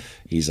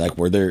he's like,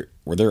 were there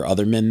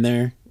other men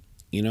there?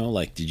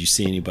 Like, did you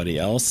see anybody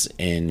else?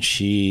 And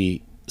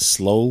she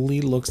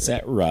slowly looks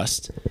at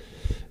Rust,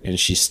 and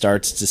she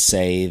starts to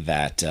say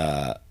that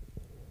the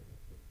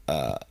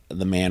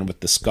man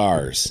with the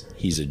scars,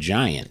 he's a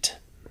giant.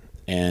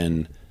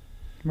 And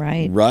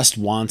right. Rust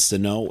wants to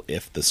know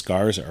if the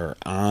scars are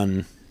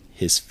on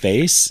his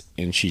face,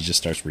 and she just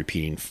starts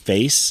repeating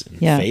face and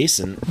face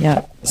and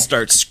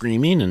starts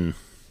screaming, and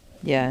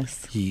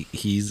yes,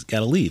 he's got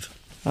to leave.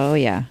 Oh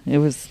yeah, it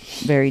was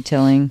very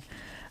chilling.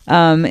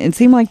 It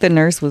seemed like the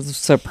nurse was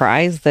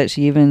surprised that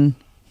she even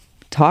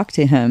talked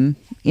to him.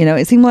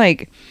 It seemed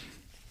like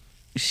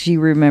she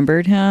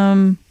remembered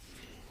him,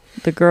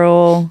 the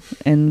girl,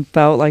 and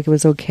felt like it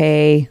was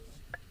okay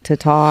to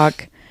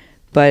talk.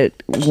 But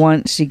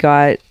once she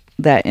got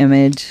that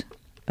image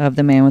of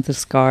the man with the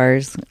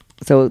scars,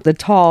 so the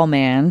tall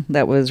man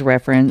that was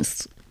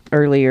referenced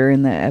earlier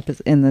in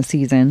the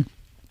season,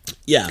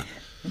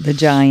 the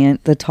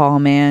giant, the tall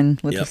man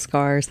with the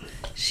scars,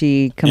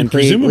 she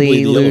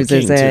completely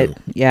loses it.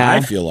 Too. Yeah,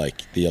 I feel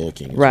like the Yellow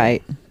King.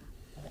 Right.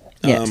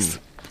 Yes.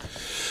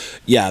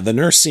 The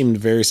nurse seemed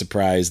very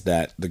surprised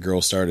that the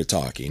girl started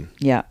talking.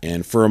 Yeah.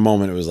 And for a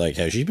moment, it was like,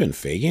 has she been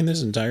faking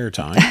this entire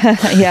time?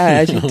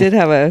 Yeah, she did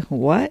have a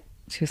what?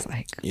 She was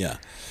like, yeah.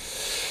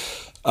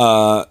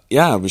 But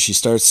she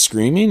starts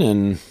screaming,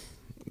 and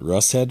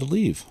Russ had to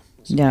leave.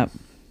 Yep.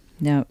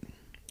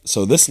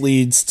 So this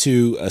leads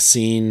to a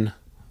scene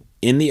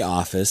in the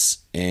office,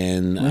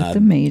 and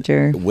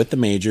with the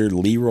major,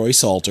 Leroy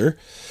Salter.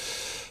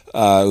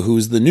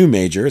 who's the new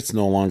major. It's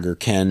no longer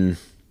Ken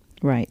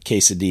Right.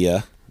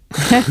 Quesadilla.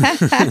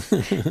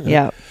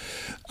 Yeah.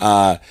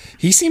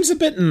 He seems a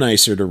bit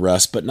nicer to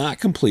Russ, but not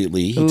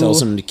completely. He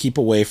tells him to keep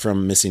away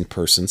from missing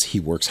persons. He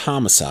works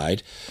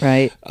homicide.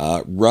 Right.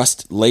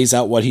 Rust lays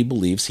out what he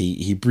believes.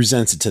 He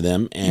presents it to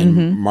them,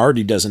 and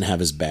Marty doesn't have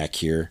his back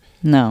here.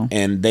 No.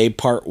 And they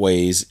part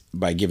ways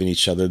by giving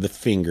each other the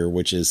finger,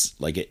 which is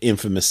like an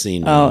infamous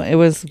scene. It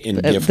was in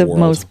the World.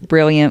 most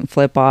brilliant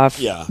flip off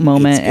Yeah,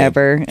 moment it's good.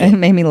 ever. Yeah. It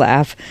made me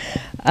laugh.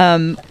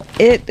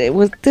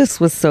 This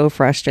was so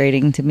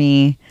frustrating to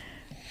me.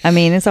 I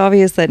mean, it's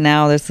obvious that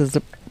now this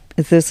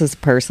is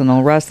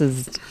personal.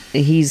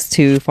 He's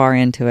too far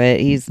into it.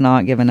 He's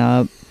not giving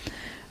up.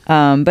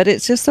 But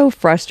it's just so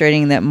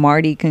frustrating that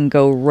Marty can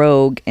go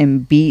rogue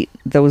and beat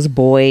those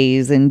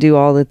boys and do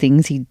all the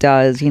things he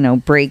does,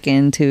 break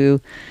into,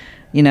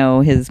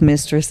 his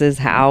mistress's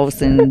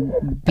house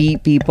and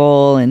beat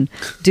people and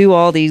do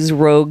all these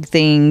rogue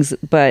things.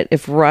 But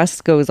if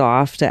Rust goes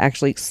off to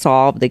actually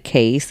solve the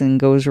case and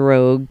goes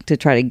rogue to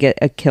try to get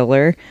a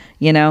killer,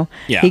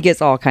 he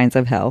gets all kinds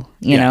of hell,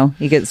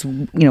 he gets,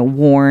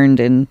 warned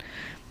and,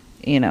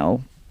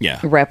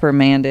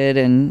 reprimanded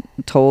and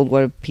told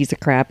what a piece of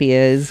crap he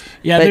is.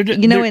 Yeah, but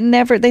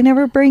they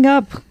never bring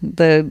up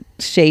the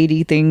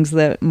shady things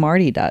that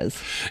Marty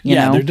does.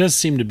 There does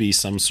seem to be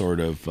some sort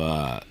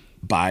of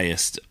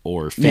biased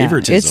or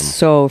favoritism. It's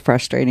so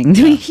frustrating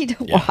to me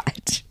to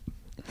watch.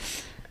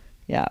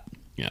 Yeah.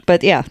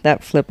 But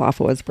that flip off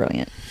was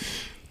brilliant.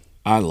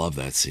 I love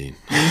that scene.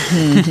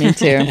 Me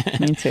too.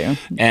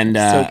 And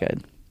so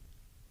good.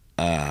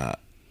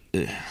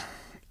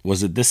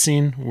 Was it this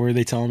scene where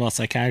they tell him about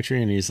psychiatry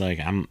and he's like,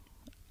 I'm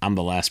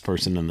the last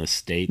person in this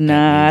state?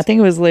 Nah, I think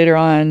it was later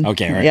on.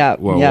 Okay, right. Yeah.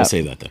 Well, we'll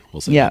say that then.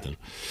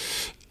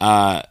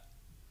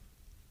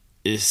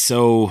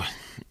 So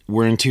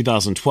we're in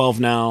 2012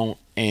 now,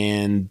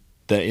 and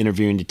the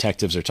interviewing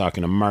detectives are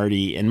talking to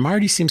Marty, and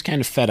Marty seems kind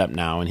of fed up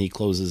now, and he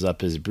closes up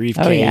his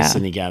briefcase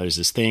and he gathers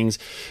his things.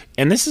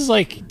 And this is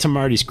like to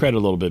Marty's credit a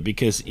little bit,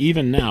 because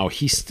even now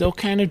he's still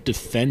kind of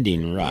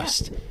defending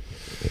Rust.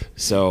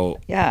 So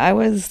I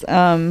was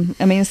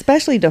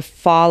especially to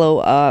follow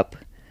up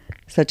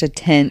such a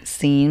tense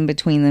scene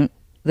between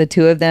the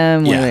two of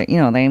them where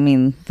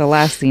the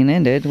last scene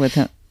ended with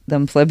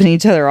them flipping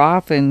each other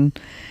off, and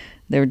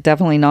they're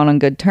definitely not on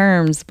good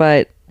terms.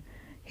 But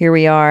here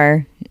we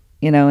are,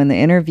 in the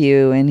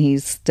interview, and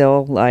he's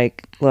still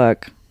like,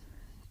 look,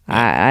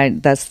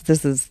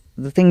 this is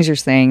the things you're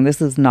saying,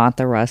 this is not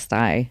the Rust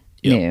I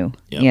knew.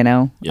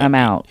 I'm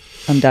out.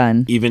 I'm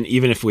done. Even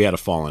if we had a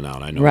falling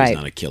out, I know he's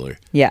not a killer.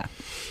 Yeah.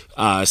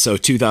 So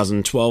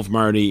 2012,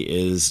 Marty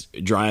is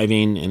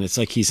driving, and it's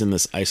like he's in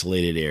this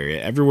isolated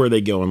area. Everywhere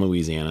they go in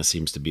Louisiana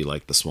seems to be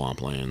like the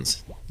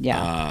swamplands.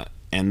 Yeah.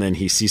 And then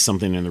he sees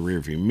something in the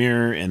rearview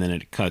mirror, and then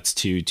it cuts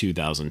to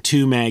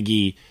 2002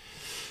 Maggie.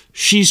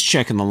 She's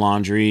checking the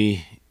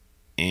laundry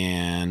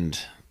and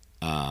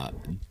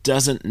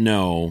doesn't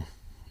know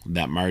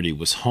that Marty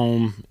was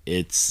home.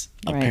 It's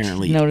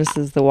apparently she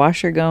notices the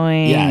washer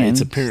going. Yeah,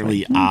 it's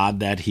apparently odd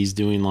that he's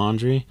doing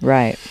laundry.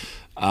 Right.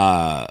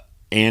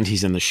 And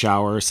he's in the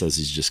shower, says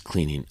he's just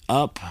cleaning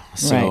up.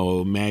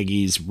 So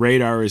Maggie's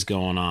radar is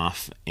going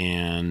off,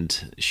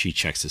 and she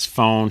checks his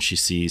phone. She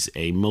sees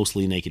a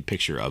mostly naked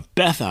picture of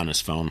Beth on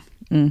his phone.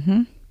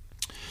 Mm-hmm.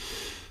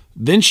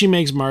 Then she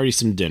makes Marty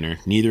some dinner.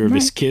 Neither of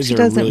his kids she are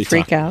doesn't really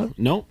freak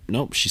talking. out.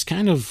 Nope. She's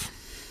kind of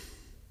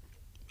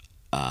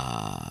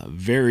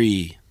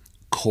very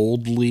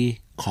coldly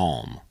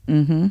calm.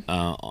 Mm-hmm.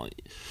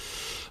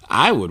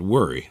 I would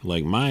worry.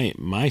 Like my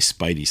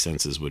spidey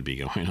senses would be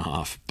going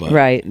off.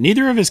 But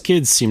neither of his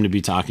kids seem to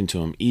be talking to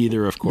him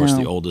either. Of course,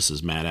 the oldest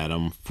is mad at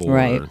him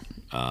for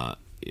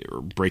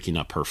breaking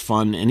up her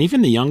fun, and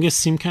even the youngest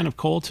seemed kind of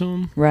cold to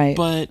him. Right.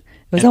 But it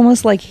was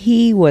almost like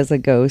he was a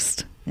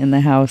ghost in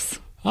the house.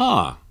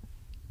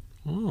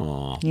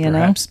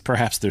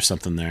 Perhaps there's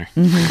something there.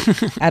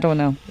 Mm-hmm. I don't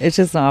know. It's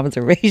just an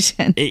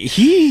observation.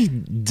 He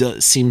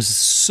seems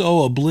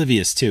so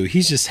oblivious too.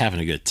 He's just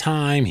having a good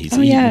time. He's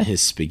eating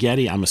his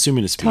spaghetti. I'm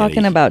assuming it's spaghetti.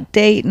 Talking about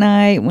date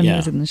night when he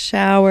was in the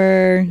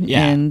shower.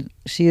 Yeah. And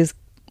she's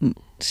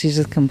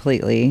just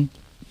completely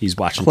He's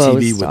watching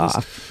TV with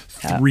his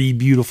three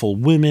beautiful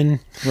women.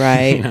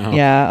 Right.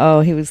 Yeah.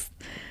 Oh, he was.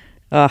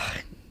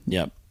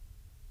 Yep.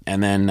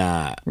 And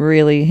then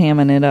really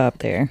hamming it up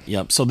there.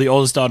 Yep. So the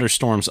oldest daughter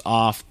storms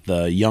off.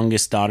 The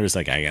youngest daughter's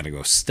like, I gotta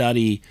go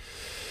study.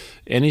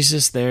 And he's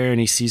just there, and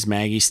he sees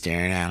Maggie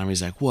staring at him.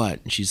 He's like,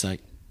 what? And she's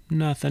like,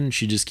 nothing.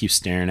 She just keeps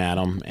staring at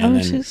him. And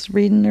then she's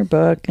reading her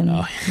book and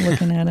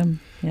looking at him.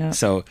 Yeah.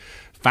 So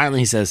finally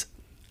he says,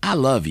 I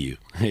love you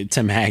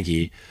to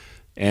Maggie.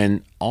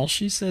 And all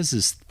she says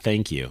is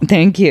thank you.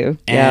 Thank you.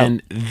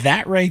 And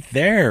that right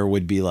there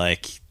would be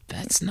like,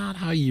 that's not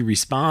how you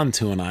respond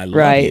to an I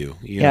love you.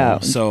 You know?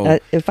 So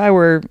if I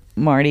were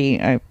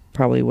Marty, I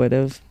probably would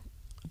have.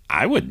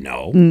 I would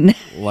know.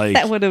 Like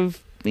that would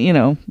have,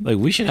 like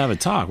we should have a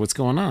talk. What's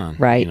going on?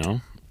 Right.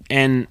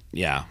 And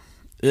yeah.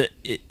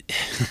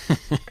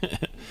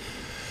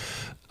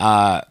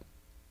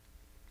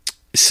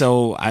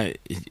 So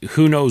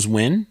who knows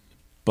when,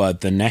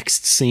 but the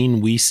next scene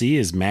we see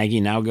is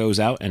Maggie now goes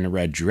out in a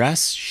red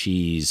dress.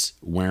 She's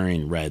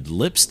wearing red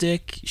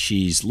lipstick.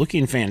 She's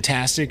looking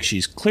fantastic.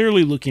 She's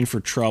clearly looking for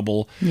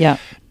trouble. Yeah.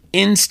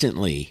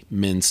 Instantly,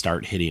 men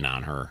start hitting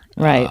on her.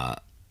 Right.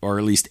 Or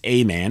at least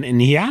a man. And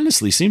he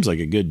honestly seems like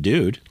a good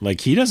dude. Like,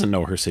 he doesn't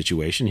know her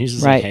situation. He's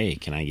just like, hey,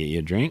 can I get you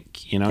a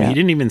drink? You know, he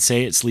didn't even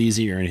say it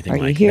sleazy or anything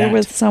like that. Are you here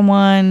with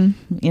someone?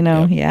 You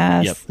know, he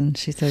asked. Yep. And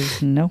she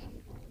says, no,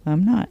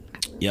 I'm not.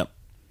 Yep.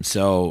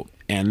 So...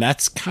 And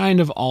that's kind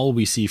of all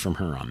we see from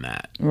her on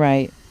that.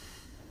 Right.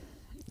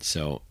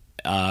 So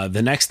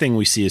the next thing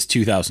we see is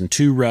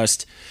 2002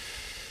 Rust.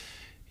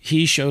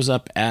 He shows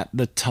up at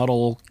the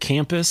Tuttle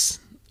campus.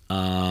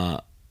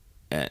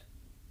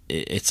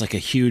 It's like a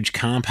huge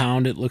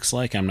compound, it looks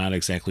like. I'm not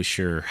exactly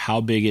sure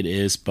how big it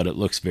is, but it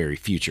looks very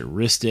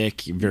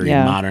futuristic, very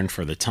modern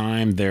for the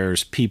time.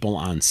 There's people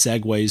on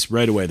Segways.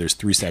 Right away, there's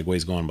 3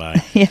 Segways going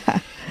by. Yeah.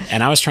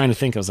 And I was trying to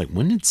think, I was like,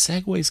 when did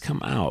Segways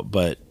come out?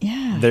 But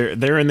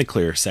they're in the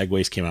clear.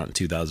 Segways came out in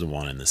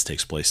 2001, and this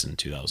takes place in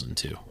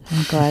 2002.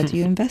 I'm glad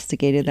you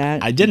investigated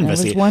that. I did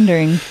investigate. I was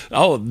wondering.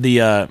 Oh,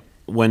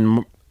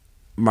 when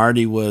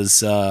Marty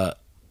was at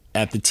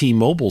the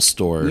T-Mobile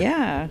store.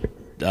 Yeah.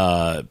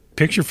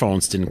 Picture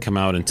phones didn't come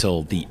out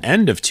until the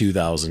end of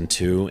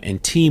 2002,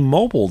 and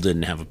T-Mobile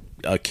didn't have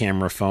a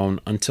camera phone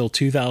until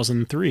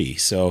 2003.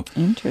 So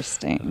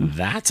interesting.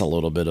 That's a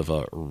little bit of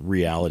a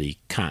reality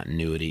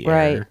continuity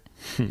error.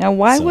 Right. Now,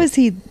 why was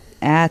he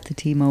at the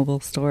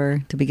T-Mobile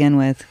store to begin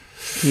with?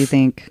 Do you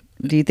think?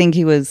 Do you think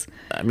he was?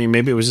 I mean,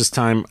 maybe it was just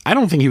time. I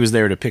don't think he was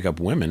there to pick up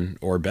women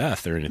or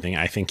Beth or anything.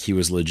 I think he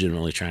was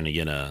legitimately trying to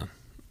get a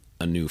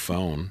new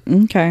phone.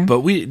 Okay.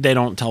 But they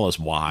don't tell us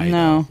why,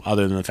 no,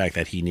 other than the fact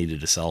that he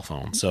needed a cell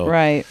phone. So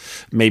right.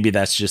 Maybe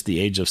that's just the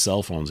age of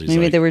cell phones.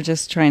 Maybe they were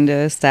just trying to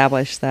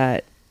establish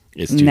that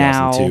it's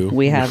 2002. Now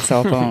we have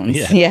cell phones.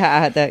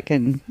 Yeah, that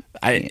can,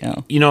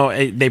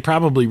 they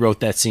probably wrote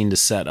that scene to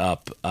set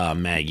up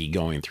Maggie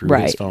going through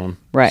his phone.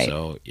 Right.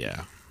 So,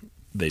 yeah,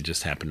 they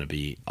just happen to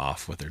be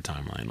off with their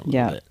timeline a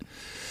little bit.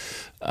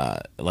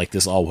 Like,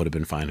 this all would have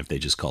been fine if they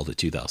just called it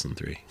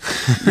 2003.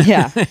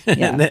 Yeah.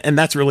 And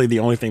that's really the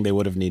only thing they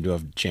would have needed to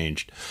have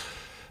changed.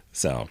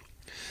 So,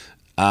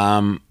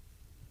 but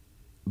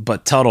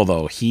Tuttle,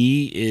 though,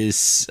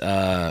 he's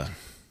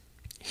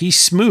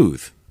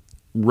smooth.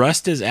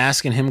 Rust is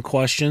asking him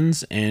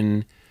questions,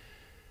 and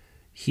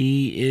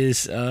he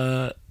is,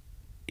 I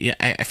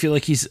feel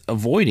like he's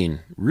avoiding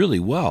really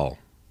well.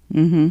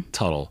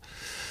 Tuttle.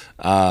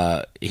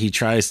 He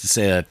tries to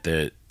say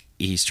that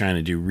he's trying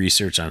to do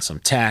research on some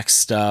tax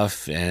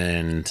stuff,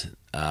 and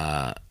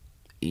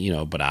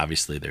but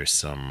obviously there's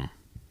some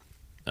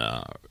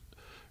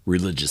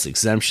religious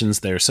exemptions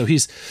there. So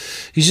he's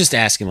just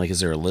asking, like, is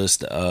there a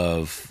list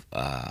of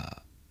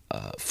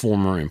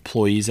former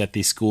employees at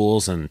these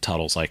schools? And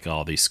Tuttle's like,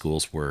 all these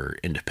schools were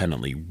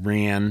independently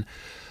ran,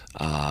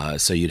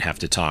 so you'd have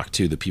to talk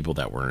to the people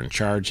that were in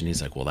charge. And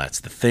he's like, well,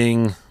 that's the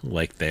thing.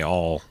 Like, they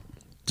all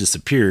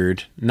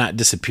not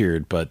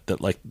disappeared, but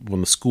that, like,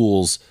 when the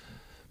schools,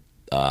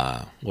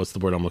 what's the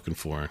word I'm looking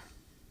for?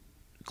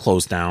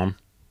 Closed down.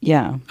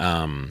 Yeah.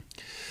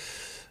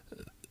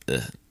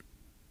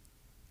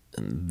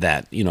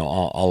 That,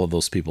 all of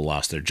those people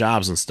lost their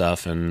jobs and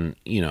stuff, and,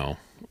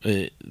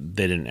 they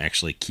didn't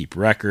actually keep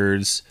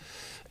records,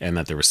 and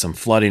that there was some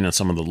flooding on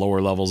some of the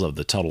lower levels of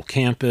the Tuttle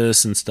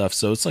campus and stuff.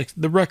 So it's like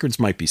the records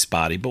might be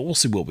spotty, but we'll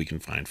see what we can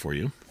find for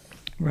you.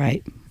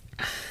 Right.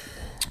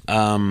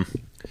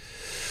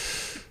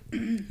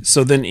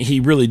 So then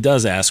he really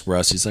does ask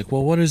Rust. He's like,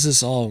 well, what is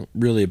this all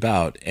really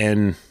about?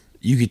 And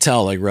you could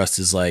tell, like, Rust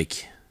is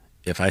like,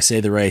 if I say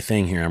the right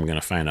thing here, I'm going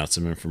to find out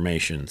some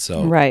information.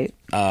 So right.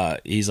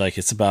 He's like,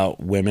 it's about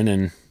women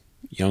and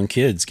young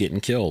kids getting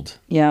killed.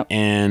 Yeah.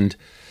 And,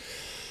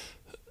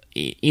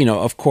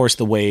 of course,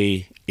 the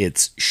way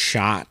it's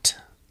shot,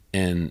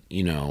 and,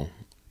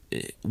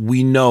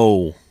 we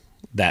know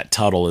that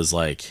Tuttle is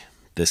like,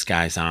 this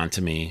guy's on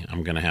to me.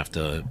 I'm going to have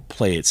to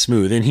play it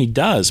smooth. And he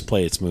does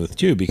play it smooth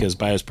too, because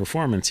by his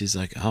performance, he's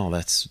like, oh,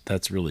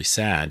 that's really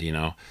sad,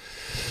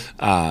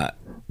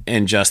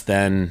 and just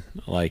then,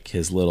 like,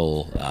 his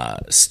little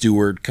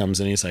steward comes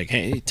in. He's like,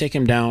 hey, take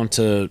him down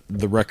to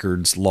the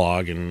records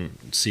log and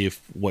see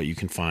what you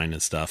can find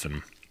and stuff.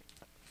 And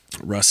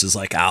Russ is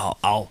like,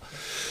 I'll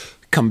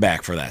come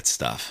back for that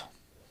stuff.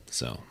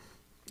 So,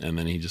 and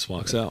then he just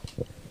walks out.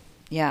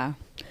 Yeah.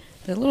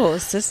 The little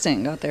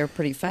assistant got there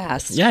pretty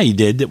fast. Yeah, he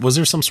did. Was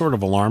there some sort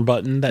of alarm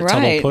button that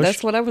Tuttle pushed?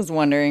 That's what I was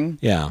wondering.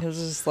 Yeah. It was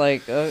just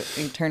like,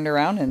 he turned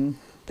around and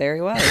there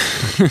he was.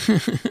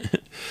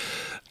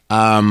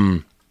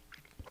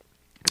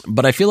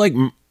 But I feel like,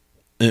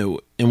 and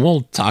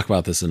we'll talk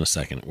about this in a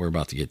second. We're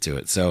about to get to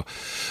it. So,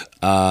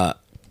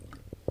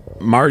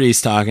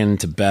 Marty's talking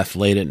to Beth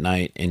late at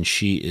night, and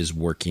she is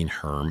working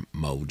her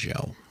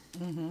mojo.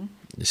 Mm-hmm.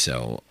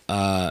 So,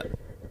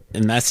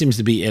 and that seems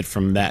to be it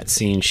from that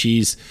scene.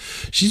 She's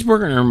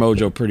working her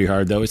mojo pretty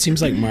hard, though. It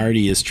seems like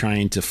Marty is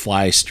trying to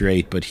fly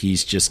straight, but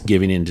he's just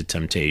giving in to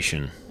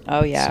temptation.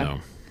 Oh, yeah. So.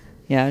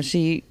 Yeah,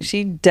 she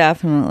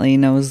definitely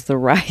knows the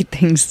right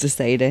things to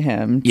say to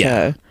him.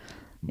 Yeah.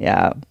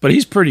 Yeah. But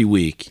he's pretty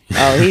weak.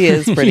 Oh, he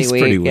is pretty He's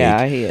weak. pretty weak.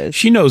 Yeah, he is.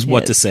 She knows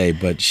what to say,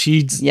 but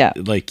she's Yeah.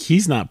 like,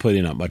 he's not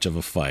putting up much of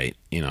a fight,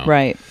 you know.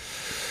 Right.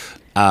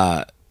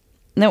 Now,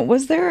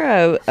 was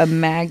there a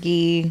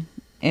Maggie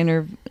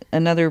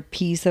another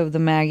piece of the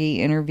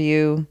Maggie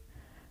interview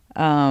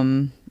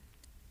in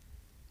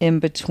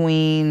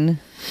between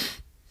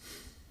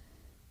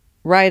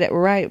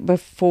right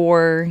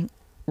before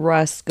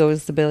Russ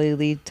goes to Billy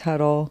Lee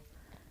Tuttle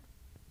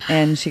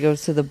and she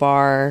goes to the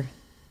bar,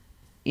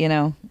 you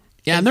know?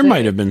 Yeah, there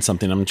might have been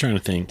something. I'm trying to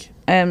think.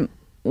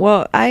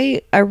 Well,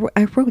 I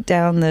wrote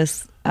down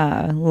this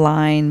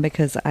line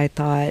because I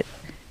thought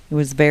it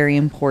was very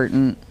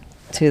important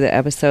to the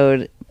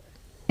episode.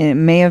 It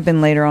may have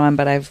been later on,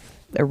 but I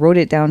wrote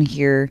it down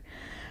here.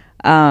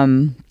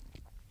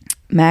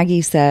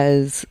 Maggie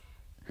says,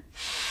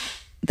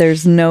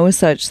 "There's no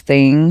such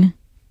thing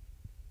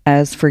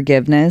as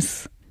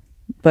forgiveness,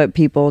 but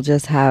people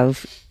just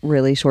have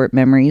really short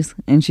memories."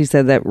 And she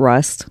said that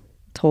Rust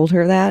told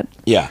her that.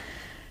 Yeah.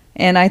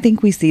 And I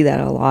think we see that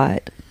a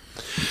lot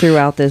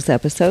throughout this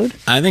episode.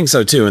 I think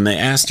so too. And they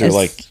asked her,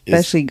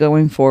 especially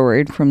going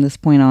forward from this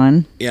point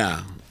on.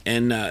 Yeah.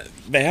 And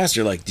they asked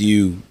her, like, do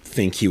you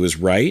think he was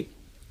right?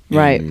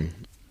 Right.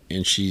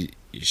 And she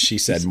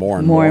said more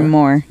and more. More and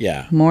more.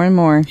 Yeah. More and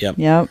more.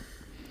 Yep.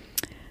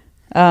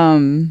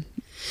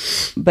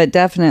 But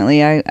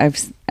definitely,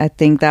 I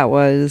think that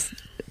was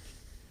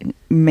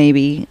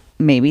maybe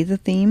the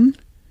theme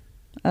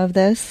of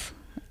this.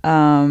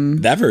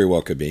 That very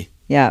well could be.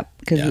 Yeah,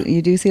 because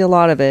you do see a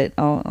lot of it.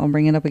 I'll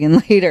bring it up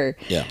again later.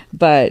 Yeah.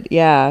 But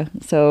yeah,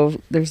 so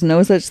there's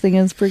no such thing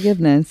as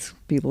forgiveness.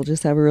 People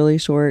just have really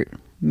short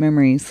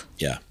memories.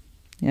 Yeah.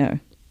 Yeah.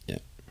 Yeah.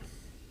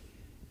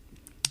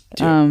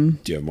 Do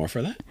you have more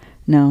for that?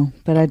 No,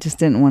 but I just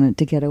didn't want it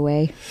to get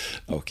away.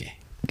 Okay.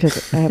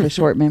 Because I have a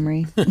short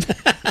memory. Way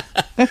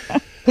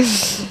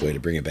to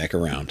bring it back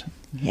around.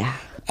 Yeah.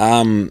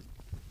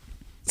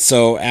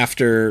 So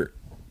after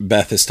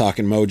Beth is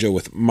talking mojo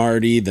with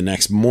Marty, the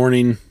next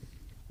morning,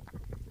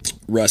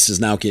 Russ is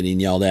now getting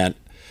yelled at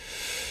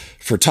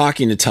for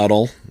talking to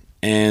Tuttle.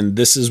 And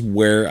this is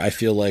where I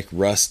feel like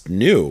Russ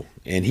knew.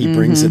 And he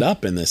brings it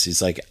up in this.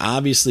 He's like,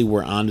 obviously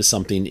we're onto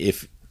something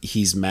if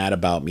he's mad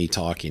about me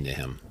talking to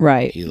him.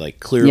 Right. He like,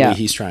 clearly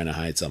he's trying to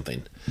hide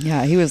something.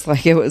 Yeah, he was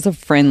like, it was a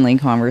friendly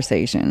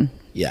conversation.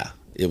 Yeah,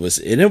 it was.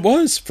 And it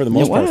was, for the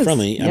most part,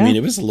 friendly. Yeah. I mean,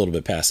 it was a little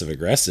bit passive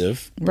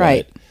aggressive.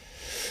 Right.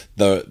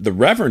 The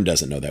Reverend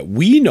doesn't know that.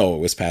 We know it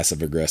was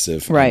passive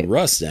aggressive right. on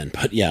Rust's end,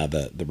 but yeah,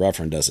 the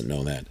Reverend doesn't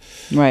know that.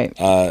 Right.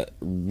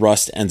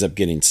 Rust ends up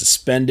getting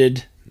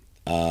suspended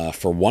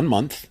for 1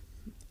 month.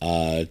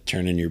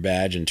 Turn in your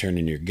badge and turn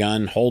in your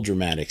gun. Whole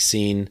dramatic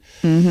scene.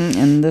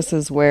 And this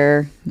is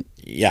where...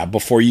 Yeah,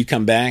 before you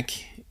come back,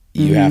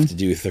 you have to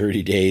do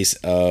 30 days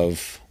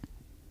of...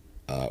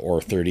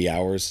 or 30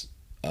 hours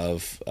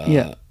of...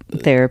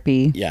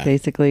 therapy,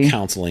 basically.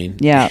 Counseling.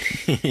 Yeah.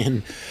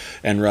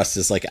 and Rust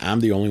is like, I'm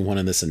the only one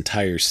in this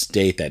entire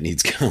state that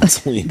needs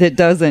counseling. That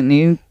doesn't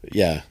need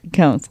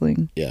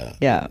counseling. Yeah.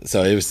 Yeah.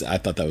 So I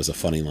thought that was a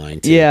funny line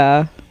too.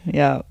 Yeah.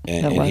 Yeah.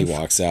 And he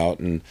walks out,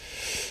 and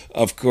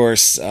of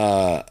course,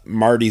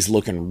 Marty's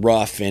looking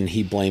rough, and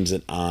he blames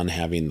it on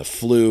having the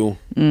flu.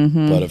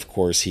 But of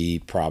course, he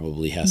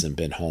probably hasn't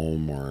been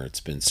home, or it's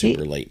been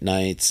super late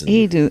nights. And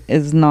he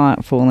is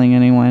not fooling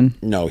anyone.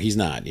 No, he's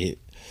not.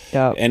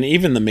 Yep. And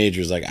even the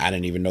major's like, I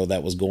didn't even know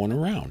that was going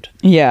around.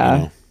 Yeah.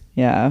 You know?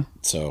 Yeah.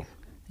 So.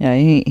 Yeah,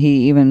 he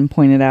even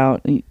pointed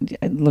out,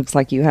 it looks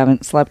like you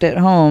haven't slept at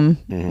home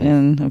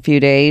in a few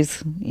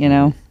days, you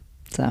know.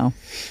 So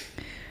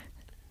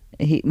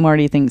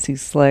Marty thinks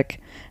he's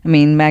slick. I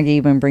mean, Maggie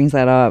even brings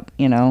that up,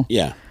 you know.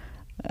 Yeah.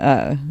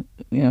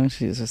 You know,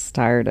 she's just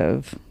tired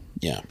of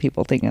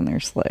people thinking they're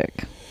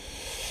slick.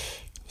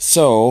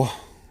 So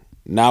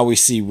now we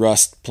see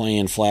Rust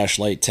playing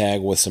flashlight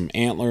tag with some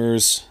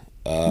antlers.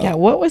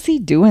 What was he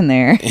doing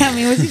there? I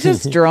mean, was he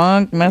just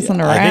drunk,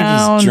 messing around?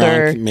 I think he's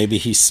drunk. Maybe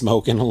he's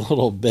smoking a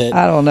little bit.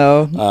 I don't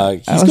know.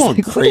 He's going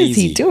like, crazy. What is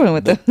he doing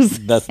with those?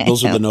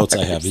 Those are the notes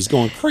I have. He's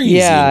going crazy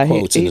in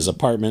quotes in his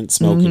apartment,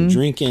 smoking,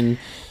 drinking.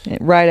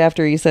 Right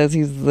after he says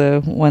he's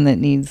the one that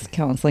needs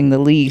counseling the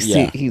least,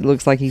 he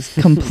looks like he's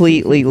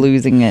completely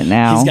losing it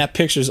now. He's got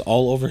pictures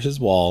all over his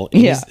wall.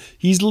 And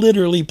he's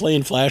literally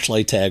playing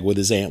flashlight tag with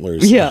his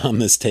antlers on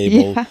this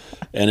table. Yeah.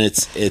 And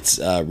it's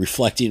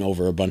reflecting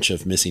over a bunch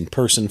of missing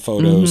person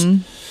photos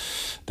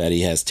that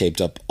he has taped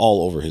up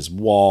all over his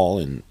wall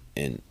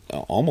and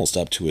almost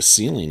up to his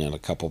ceiling on a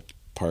couple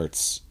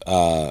parts.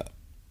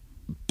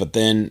 But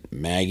then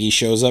Maggie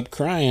shows up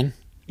crying.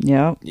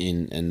 Yeah.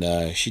 And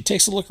she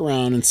takes a look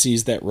around and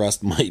sees that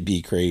Rust might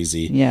be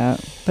crazy. Yeah.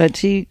 But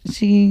she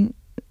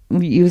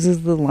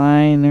uses the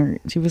line, or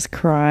she was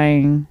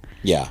crying.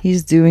 Yeah.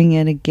 He's doing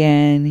it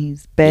again.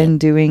 He's been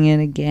doing it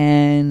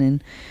again.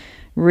 And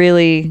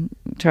really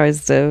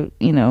tries to,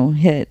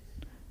 hit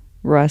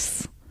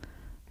Russ,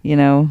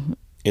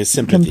 his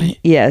sympathy.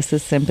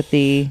 His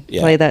sympathy.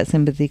 Yeah. Play that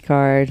sympathy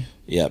card.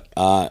 Yep.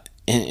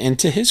 And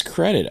to his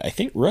credit, I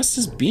think Rust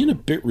is being a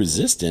bit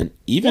resistant,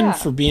 even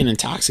for being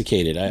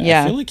intoxicated.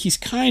 I feel like he's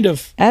kind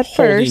of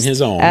holding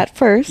his own. At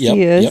first,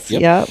 he is.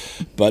 Yep.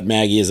 But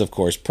Maggie is, of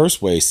course,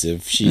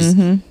 persuasive. She's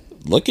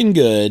looking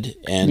good,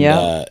 and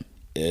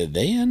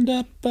they end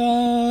up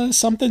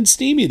something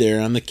steamy there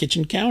on the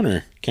kitchen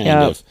counter, kind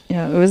of.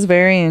 Yeah, it was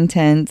very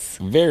intense.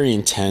 Very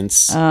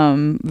intense.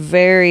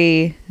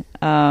 Very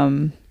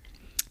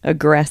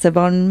aggressive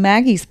on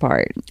Maggie's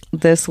part.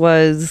 This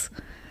was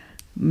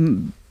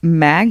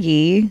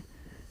Maggie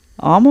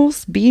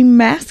almost being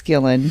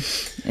masculine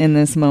in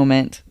this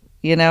moment,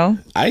 you know?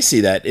 I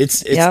see that.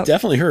 It's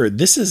definitely her.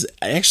 This is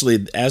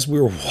actually, as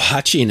we were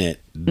watching it,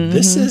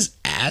 this is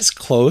as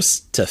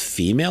close to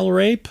female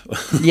rape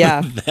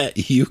that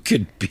you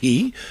could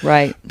be.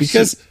 Right.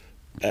 Because,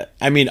 up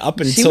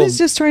until... She was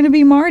just trying to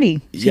be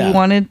Marty. She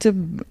wanted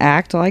to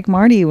act like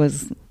Marty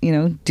was,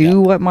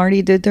 do what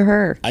Marty did to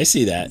her. I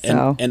see that.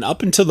 So. And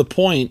up until the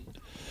point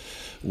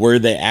where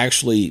they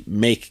actually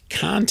make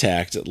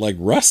contact, like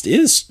Rust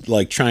is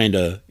like trying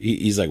to,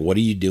 he's like, what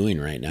are you doing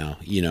right now?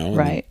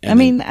 Right.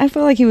 I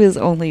feel like he was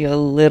only a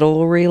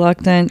little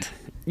reluctant.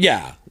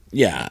 Yeah.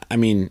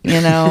 And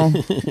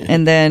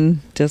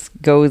then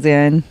just goes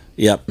in.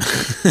 Yep.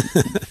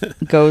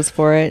 Goes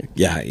for it.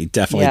 Yeah, he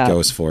definitely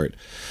goes for it.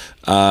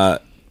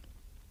 And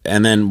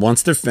then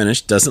once they're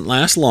finished, doesn't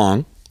last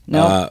long.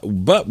 No.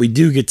 But we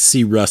do get to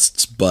see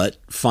Rust's butt,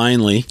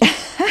 finally.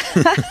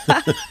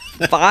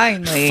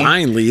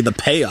 Finally, the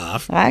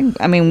payoff.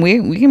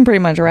 We can pretty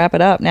much wrap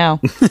it up now.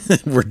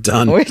 We're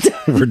done.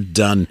 We're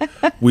done.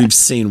 We've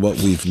seen what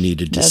we've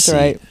needed to see.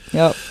 That's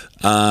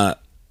right.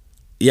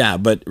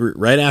 Yep. But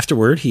right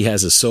afterward, he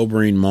has a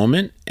sobering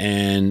moment,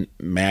 and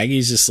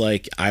Maggie's just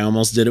like, I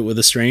almost did it with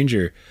a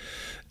stranger.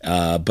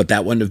 But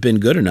that wouldn't have been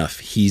good enough.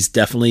 He's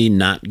definitely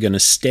not going to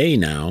stay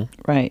now.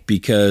 Right.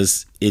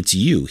 Because it's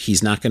you.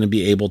 He's not going to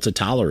be able to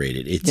tolerate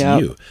it. It's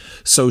you.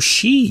 So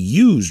she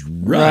used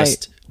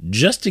Rust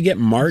just to get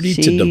Marty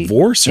to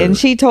divorce her. And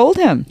she told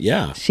him.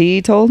 Yeah.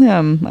 She told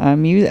him,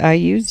 I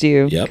used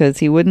you because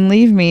he wouldn't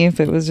leave me if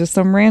it was just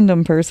some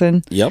random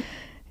person. Yep.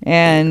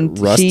 And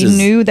she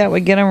knew that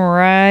would get him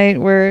right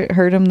where it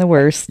hurt him the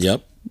worst.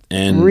 Yep.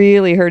 And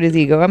really hurt his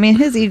ego.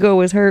 His ego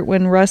was hurt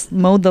when Rust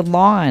mowed the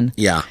lawn.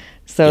 Yeah.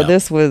 So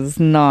this was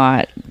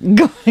not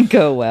going to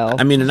go well.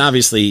 And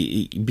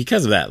obviously,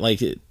 because of that,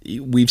 like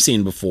we've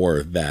seen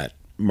before that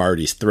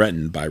Marty's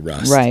threatened by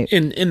Rust, right?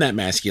 In that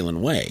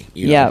masculine way.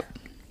 Yep.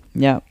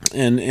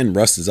 And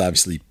Rust is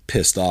obviously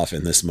pissed off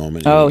in this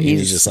moment. Oh, and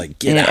he's just like,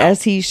 get out.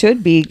 As he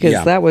should be,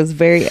 because that was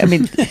very.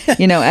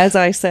 As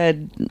I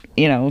said,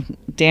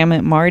 damn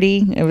it,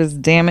 Marty. It was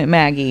damn it,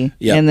 Maggie.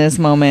 In this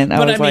moment,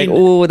 I was like,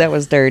 oh, that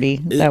was dirty.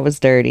 That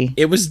was dirty.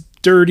 It was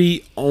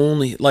dirty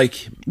only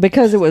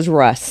because it was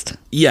Rust.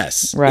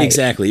 Yes, right.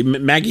 Exactly.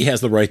 Maggie has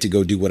the right to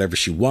go do whatever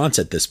she wants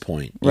at this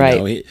point.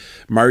 Right.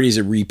 Marty's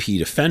a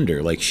repeat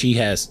offender. Like, she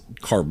has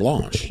carte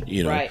blanche,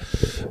 Right.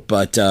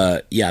 But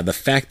the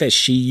fact that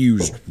she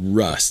used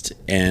Rust,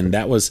 and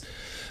that was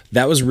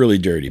really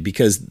dirty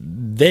because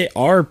they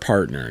are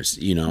partners,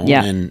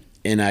 Yeah.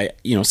 And I,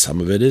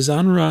 some of it is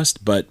on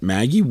Rust, but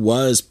Maggie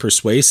was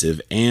persuasive,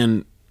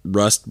 and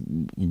Rust,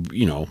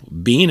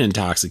 being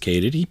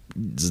intoxicated,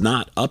 he's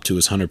not up to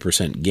his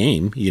 100%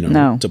 game,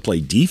 to play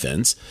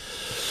defense.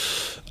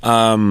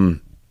 So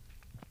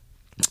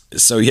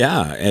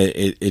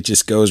it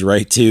just goes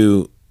right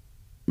to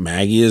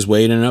Maggie is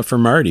waiting up for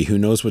Marty. Who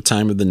knows what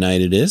time of the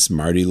night it is?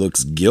 Marty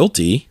looks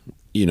guilty,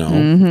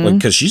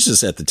 because she's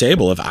just at the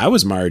table. If I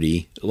was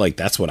Marty,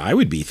 that's what I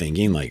would be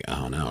thinking. Like,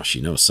 oh no, she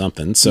knows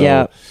something.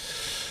 So.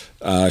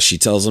 She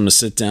tells him to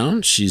sit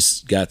down.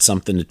 She's got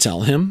something to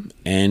tell him.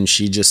 And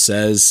she just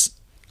says,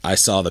 I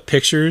saw the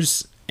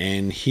pictures.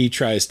 And he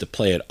tries to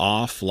play it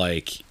off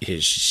like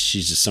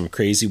she's just some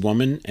crazy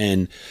woman.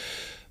 And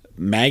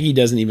Maggie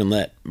doesn't even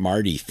let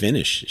Marty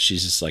finish.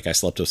 She's just like, I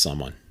slept with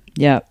someone.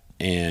 Yep.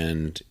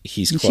 And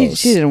he's close.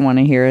 She didn't want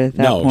to hear it at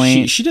that point.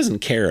 No, she doesn't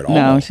care at all.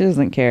 No, she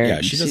doesn't care.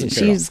 Yeah, she doesn't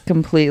care. She's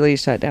completely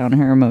shut down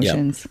her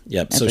emotions.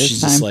 Yep. So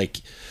she's just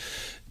like...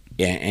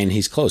 And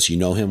he's close. You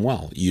know him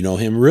well. You know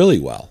him really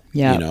well.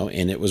 Yeah.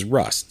 And it was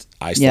Rust.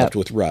 I slept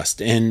with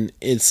Rust. And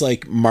it's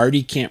like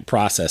Marty can't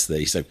process that.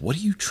 He's like, what are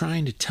you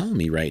trying to tell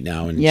me right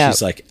now? And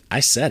she's like,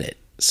 I said it.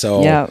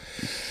 So.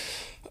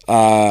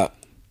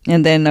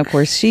 And then, of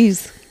course,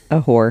 she's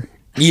a whore.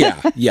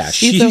 Yeah.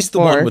 She's the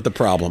one with the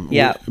problem.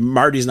 Yeah.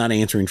 Marty's not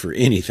answering for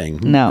anything.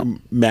 No.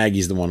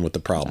 Maggie's the one with the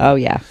problem. Oh,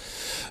 yeah.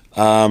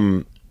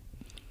 And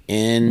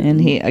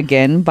he,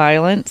 again,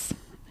 violence.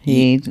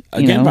 He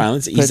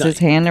violence. Puts his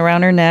hand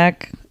around her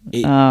neck.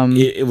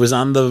 It was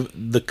on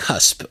the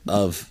cusp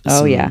of.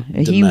 Oh yeah,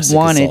 he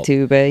wanted assault.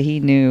 To, but he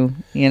knew.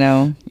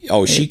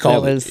 Oh, she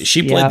called it.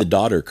 She played the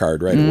daughter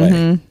card right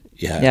away.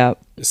 Yeah.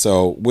 Yep.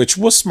 So, which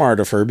was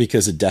smart of her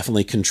because it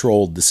definitely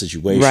controlled the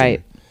situation.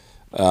 Right.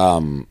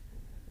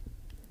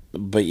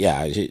 But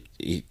yeah,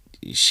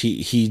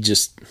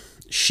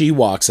 she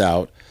walks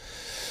out,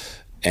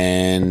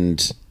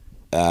 and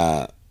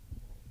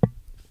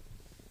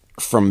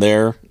from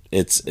there.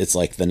 It's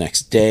like the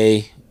next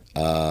day,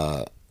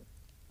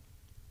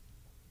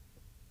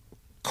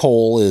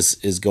 Cole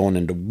is going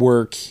into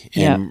work,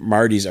 and Yeah.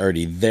 Marty's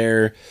already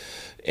there.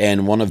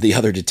 And one of the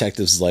other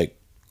detectives is like,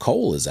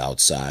 Cole is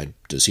outside.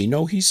 Does he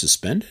know he's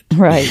suspended?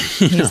 Right.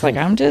 He's like,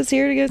 I'm just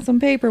here to get some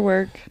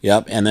paperwork.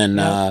 Yep. And then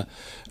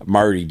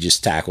Marty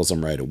just tackles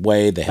him right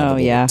away. They have a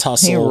little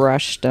tussle. He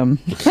rushed him.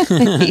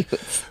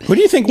 Who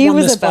do you think He won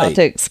was this about fight?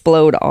 to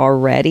explode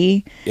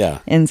already. Yeah.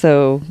 And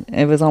so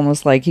it was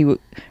almost like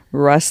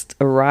Rust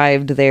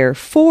arrived there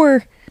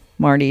for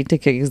Marty to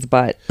kick his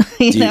butt.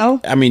 You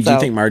know? Do you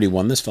think Marty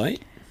won this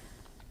fight?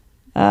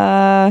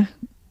 I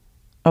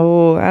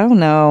don't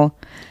know.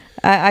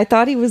 I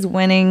thought he was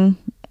winning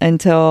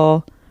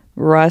until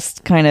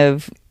Rust kind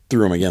of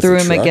Threw him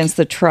against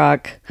the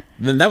truck.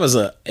 Then that was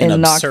an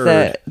Knocked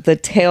absurd. the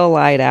tail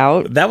light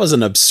out. That was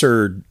an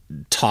absurd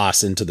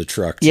toss into the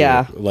truck. Too.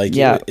 Yeah, like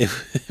yeah. It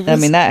was, I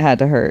mean, that had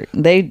to hurt.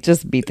 They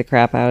just beat the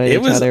crap out of each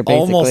other,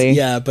 basically.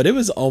 But it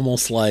was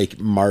almost like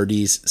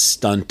Marty's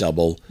stunt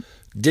double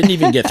didn't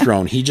even get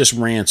thrown. He just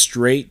ran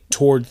straight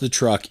towards the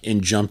truck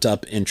and jumped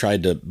up and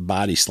tried to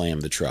body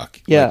slam the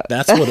truck. Yeah, like,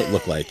 that's what it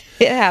looked like.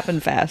 It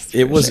happened fast.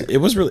 It was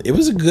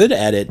a good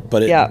edit,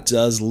 but it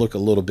does look a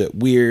little bit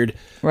weird.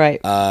 Right.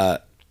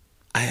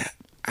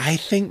 I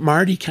think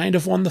Marty kind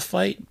of won the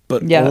fight,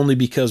 but only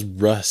because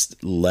Rust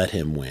let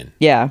him win.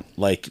 Yeah.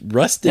 Like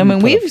Rust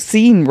didn't we've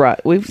seen what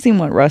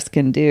Rust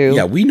can do.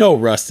 Yeah, we know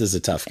Rust is a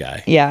tough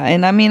guy. Yeah,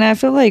 and I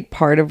feel like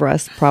part of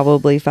Rust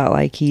probably felt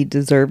like he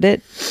deserved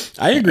it.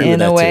 I agree with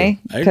that too.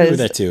 I agree with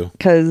that too.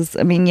 Because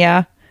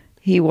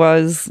he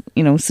was,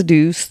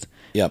 seduced.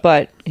 Yep.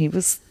 But he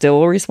was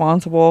still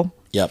responsible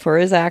for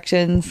his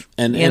actions.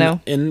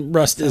 And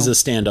Rust is a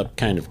stand-up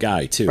kind of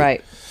guy too.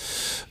 Right.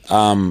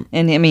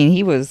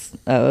 He was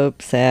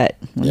upset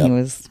when he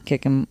was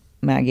kicking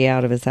Maggie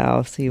out of his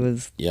house. He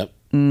was. Yep.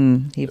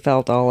 He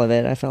felt all of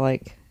it. I felt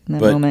like in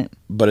that moment.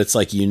 But it's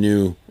like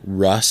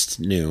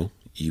Rust knew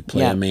you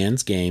play a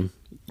man's game,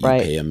 you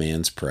pay a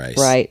man's price.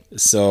 Right.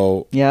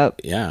 So.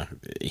 Yep. Yeah,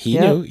 he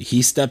knew.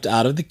 He stepped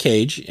out of the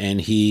cage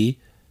and he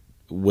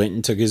went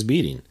and took his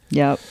beating.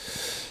 Yep.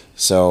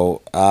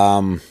 So.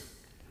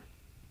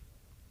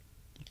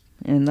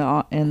 In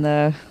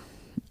the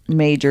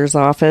Major's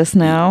office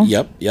now.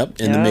 Yep.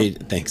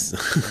 Thanks.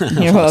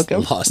 You're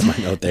welcome. Lost my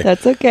note there.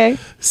 That's okay.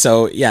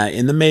 So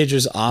in the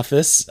Major's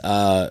office,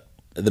 the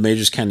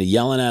Major's kind of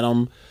yelling at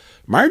him.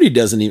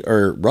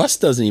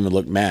 Rust doesn't even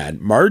look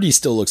mad. Marty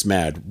still looks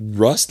mad.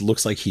 Rust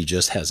looks like he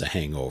just has a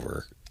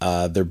hangover.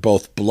 They're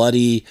both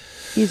bloody.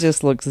 He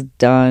just looks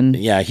done.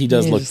 Yeah, he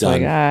does look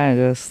done.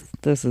 Like,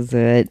 this is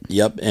it.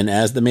 Yep. And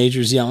as the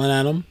Major's yelling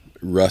at him,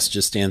 Rust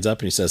just stands up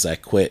and he says, "I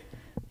quit.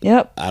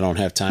 Yep. I don't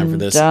have time for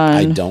this. Done.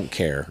 I don't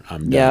care.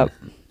 I'm done." Yep.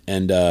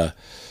 And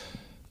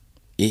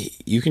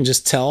you can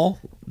just tell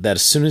that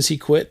as soon as he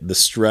quit, the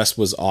stress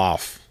was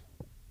off.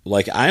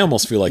 Like, I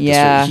almost feel like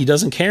he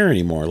doesn't care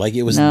anymore. Like,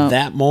 it was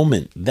that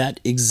moment, that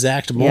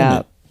exact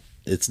moment.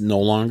 It's no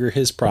longer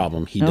his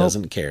problem. He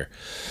doesn't care.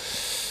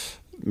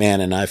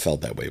 Man, and I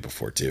felt that way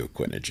before too,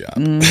 quitting a job.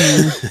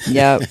 Mm-hmm.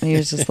 Yep. He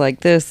was just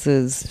like, this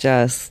is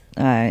just,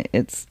 I'm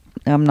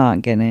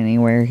not getting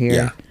anywhere here.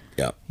 Yeah.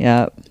 Yep.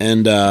 Yep.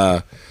 And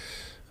I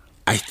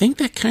think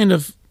that kind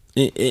of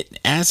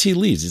as he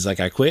leaves, he's like,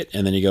 "I quit,"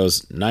 and then he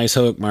goes, "Nice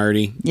hook,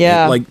 Marty."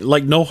 Yeah.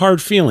 Like no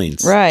hard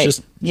feelings. Right.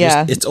 Just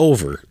it's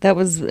over. That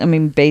was,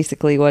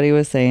 basically what he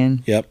was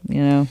saying. Yep.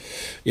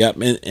 Yep.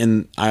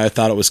 And I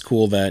thought it was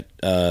cool that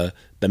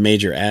the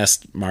Major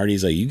asked Marty,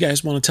 he's like, "You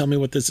guys want to tell me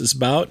what this is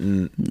about?"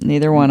 And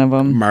neither one of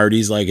them.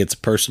 Marty's like, "It's a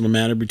personal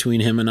matter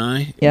between him and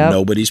I. Yep.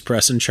 Nobody's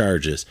pressing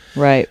charges."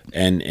 Right.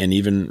 And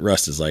even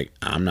Rust is like,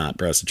 "I'm not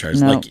pressing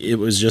charges." No. Like, it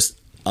was just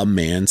a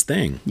man's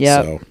thing.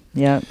 Yeah. So.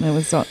 Yeah. It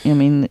was, you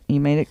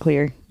made it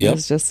clear. Yep.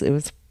 It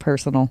was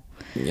personal.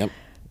 Yep.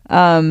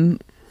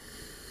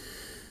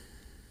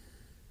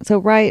 So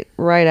right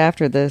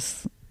after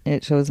this,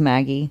 it shows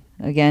Maggie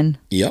again.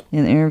 Yep.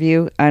 In the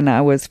interview. And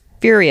I was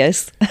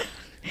furious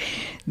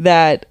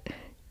that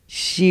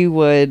she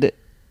would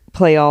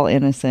play all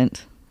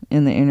innocent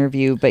in the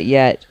interview, but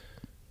yet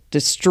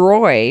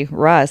destroy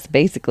Russ,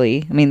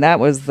 basically. That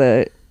was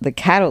the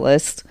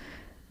catalyst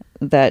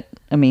that,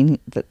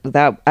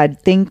 that I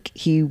think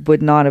he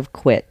would not have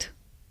quit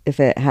if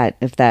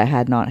that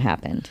had not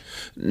happened.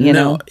 You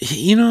know?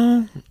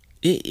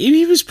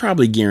 He was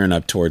probably gearing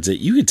up towards it.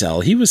 You could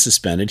tell he was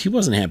suspended. He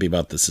wasn't happy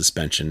about the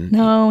suspension.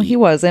 No, he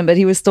wasn't, but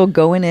he was still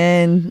going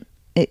in.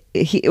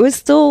 It was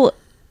still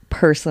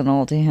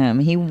personal to him.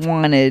 He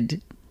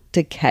wanted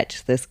to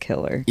catch this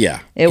killer. Yeah.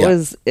 He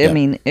was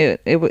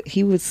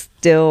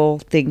still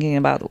thinking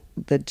about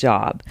the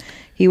job.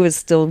 He was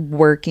still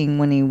working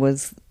when he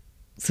was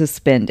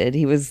suspended.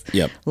 He was,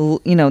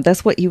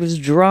 that's what he was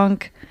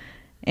drunk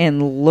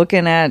and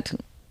looking at,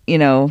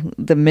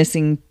 the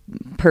missing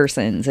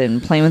persons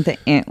and playing with the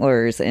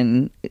antlers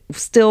and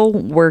still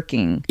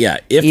working. Yeah.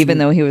 Even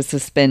though he was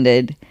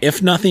suspended.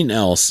 If nothing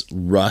else,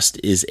 Rust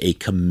is a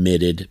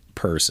committed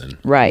person.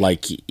 Right.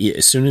 Like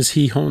as soon as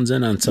he hones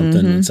in on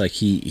something, it's like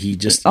he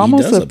just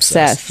almost he does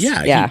obsessed.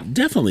 Yeah. He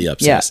definitely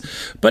obsessed.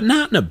 But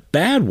not in a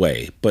bad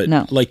way.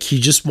 But like he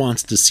just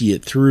wants to see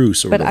it through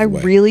sort of way. But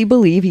I really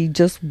believe he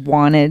just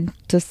wanted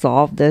to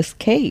solve this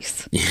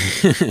case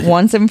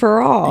once and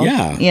for all.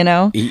 Yeah. You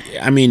know?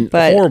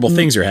 But horrible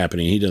things are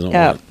happening. He doesn't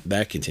want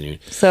that continuing.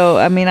 So,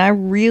 I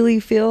really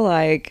feel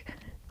like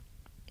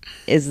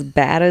as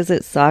bad as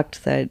it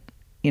sucked that,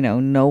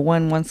 no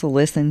one wants to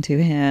listen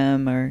to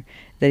him or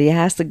that he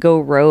has to go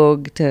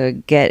rogue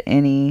to get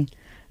any,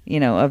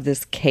 of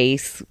this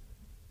case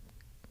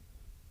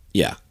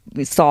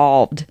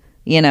solved,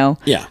 Yeah.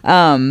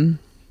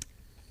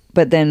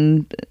 But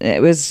then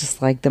it was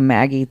just like the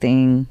Maggie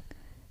thing.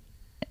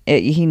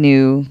 He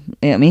knew,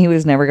 he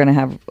was never going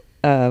to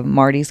have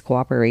Marty's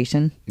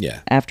cooperation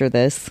after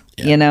this,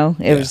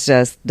 it was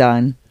just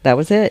done. That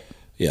was it.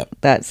 Yep.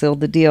 That sealed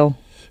the deal.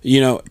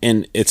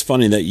 And it's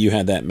funny that you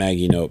had that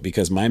Maggie note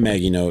because my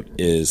Maggie note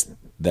is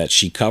that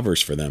she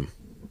covers for them.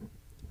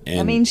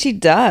 And she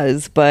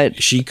does,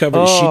 but she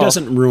covers. She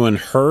doesn't ruin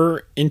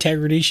her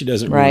integrity. She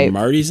doesn't ruin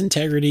Marty's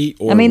integrity.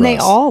 Or they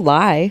all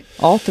lie.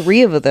 All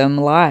three of them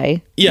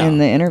lie in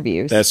the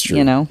interviews. That's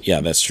true.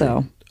 Yeah, that's true.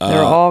 So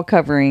they're all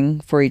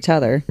covering for each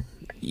other.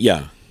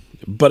 Yeah,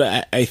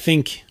 but I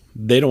think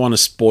they don't want to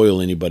spoil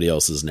anybody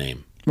else's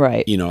name.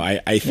 Right.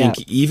 I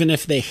think even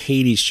if they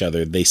hate each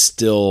other, they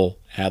still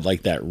had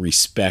like that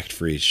respect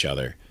for each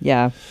other.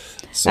 Yeah.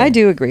 So, I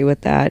do agree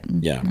with that.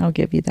 Yeah. I'll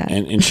give you that.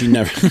 And she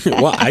never,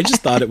 well, I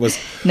just thought it was.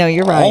 No,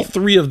 you're right. All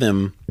three of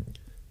them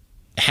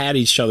had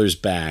each other's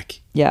back.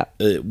 Yeah.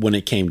 When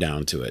it came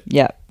down to it.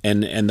 Yeah.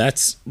 And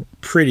that's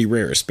pretty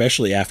rare,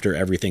 especially after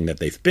everything that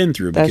they've been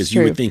through, because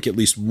you would think at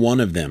least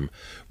one of them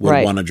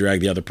would want to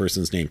drag the other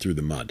person's name through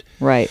the mud.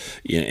 Right.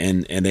 Yeah,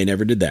 and they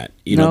never did that.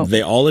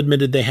 They all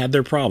admitted they had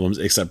their problems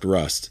except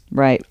Rust.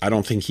 Right. I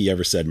don't think he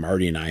ever said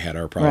Marty and I had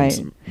our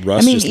problems. Right.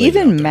 Rust just laid it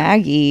out even there.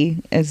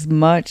 Maggie, as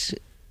much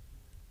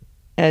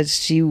as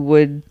she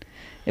would,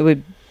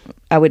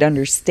 I would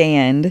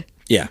understand.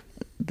 Yeah.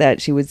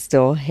 That she would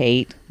still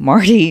hate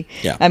Marty.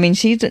 Yeah.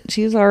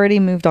 She's already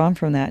moved on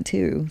from that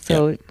too.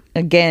 So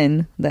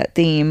again, that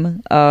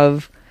theme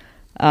of,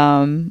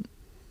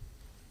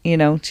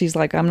 she's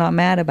like, I'm not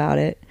mad about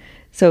it.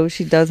 So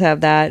she does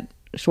have that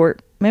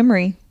short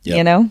memory,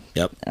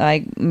 Yep.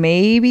 Like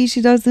maybe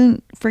she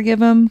doesn't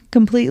forgive him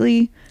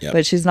completely,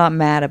 but she's not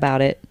mad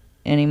about it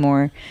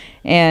anymore.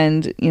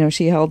 And,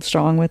 she held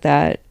strong with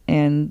that.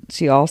 And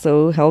she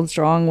also held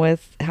strong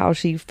with how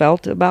she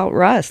felt about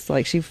Russ.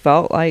 Like she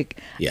felt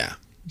like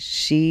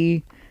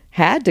she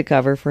had to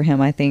cover for him,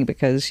 I think,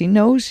 because she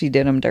knows she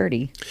did him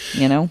dirty,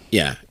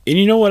 Yeah. And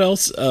you know what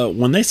else?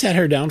 When they sat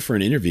her down for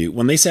an interview,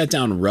 when they sat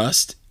down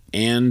Rust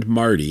and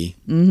Marty,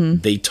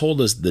 they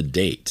told us the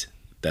date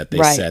that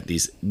they set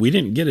these. We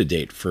didn't get a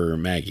date for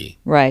Maggie.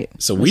 Right.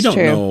 So we don't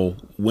know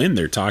when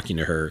they're talking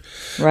to her.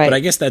 Right. But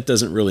I guess that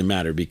doesn't really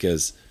matter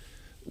because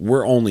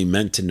we're only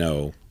meant to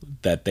know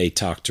that they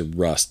talked to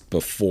Rust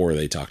before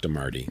they talked to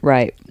Marty.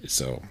 Right.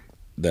 So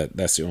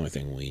that's the only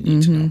thing we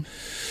need to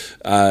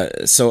know.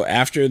 So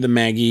after the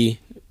Maggie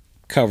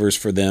covers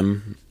for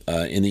them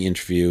in the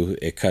interview,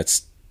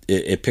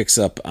 it picks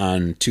up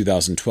on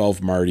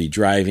 2012 Marty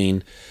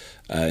driving.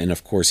 And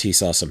of course he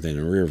saw something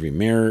in the rearview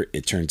mirror.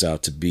 It turns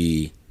out to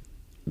be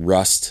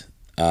Rust.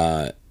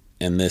 And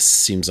this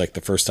seems like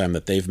the first time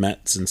that they've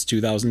met since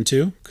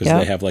 2002 because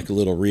they have like a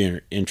little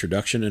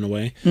reintroduction in a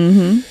way.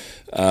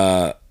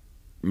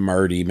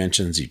 Marty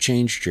mentions you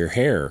changed your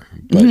hair,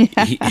 but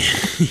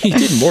he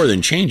did more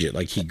than change it.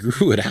 Like he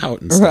grew it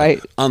out and stuff.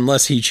 Right.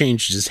 Unless he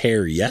changed his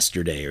hair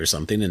yesterday or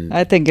something. And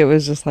I think it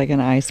was just like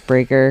an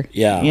icebreaker.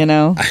 Yeah.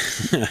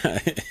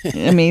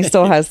 He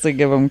still has to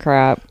give him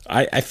crap.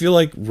 I feel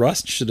like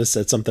Rust should have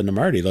said something to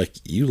Marty, like,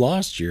 you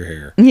lost your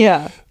hair.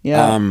 Yeah.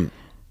 Yeah.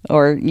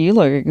 Or you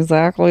look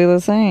exactly the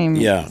same.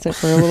 Yeah. Except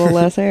for a little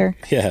less hair.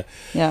 Yeah.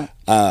 Yeah.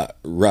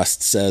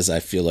 Rust says, I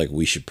feel like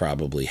we should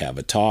probably have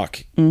a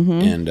talk.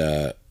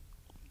 And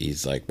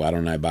he's like, why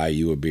don't I buy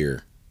you a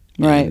beer?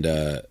 Right.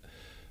 And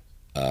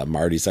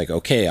Marty's like,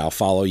 okay, I'll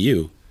follow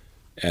you.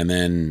 And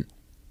then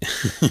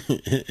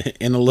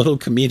in a little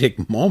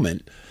comedic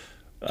moment,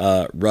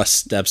 Rust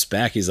steps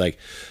back. He's like,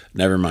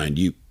 never mind,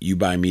 you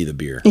buy me the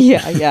beer.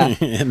 Yeah, yeah.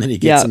 And then he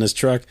gets in his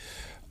truck.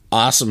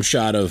 Awesome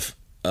shot of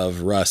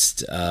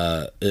Rust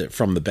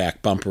from the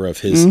back bumper of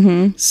his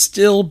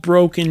still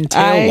broken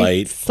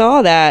taillight. I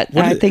saw that.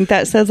 I think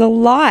that says a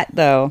lot,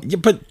 though. Yeah,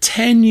 but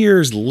 10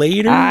 years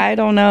later, I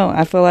don't know.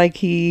 I feel like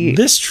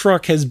this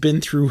truck has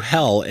been through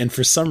hell, and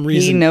for some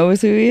reason he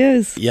knows who he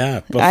is.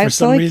 Yeah, but I for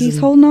some feel like reason he's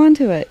holding on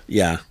to it.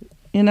 Yeah,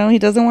 he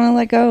doesn't want to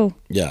let go.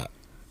 Yeah,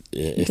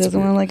 he doesn't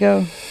want to let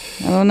go.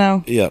 I don't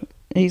know. Yeah,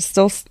 he's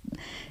still.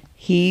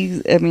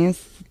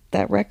 It's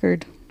that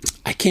record.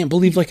 I can't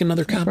believe like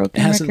another cop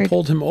hasn't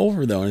pulled him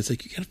over though, and it's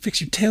like, you gotta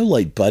fix your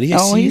taillight, buddy.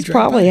 He's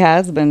probably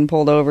has been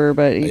pulled over,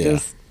 but he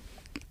just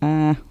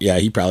Yeah,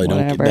 he probably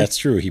whatever. don't. That's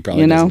true. He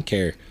probably doesn't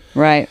care.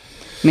 Right.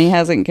 I mean, he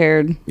hasn't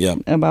cared Yep.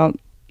 about,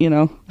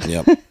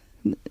 Yep.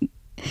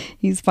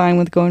 he's fine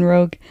with going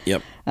rogue.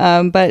 Yep.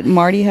 But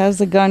Marty has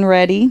the gun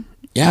ready.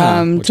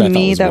 Yeah. Which To I thought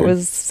me, was that weird.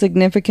 was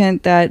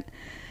significant that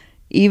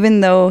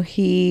even though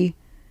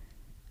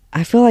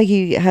I feel like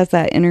he has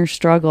that inner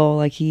struggle,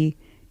 like he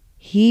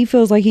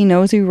feels like he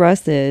knows who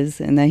Rust is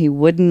and that he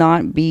would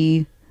not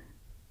be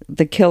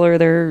the killer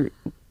they're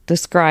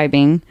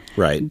describing.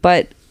 Right.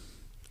 But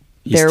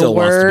He there still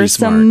wants to were be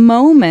smart. some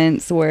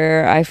moments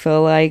where I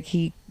feel like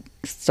he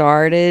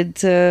started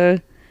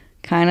to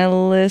kind of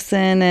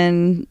listen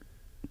and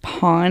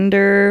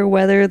ponder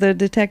whether the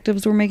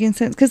detectives were making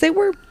sense because they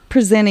were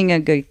presenting a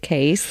good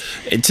case.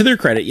 And to their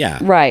credit, yeah.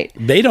 Right.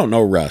 They don't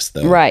know Rust,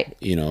 though. Right.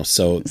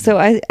 So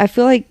I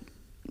feel like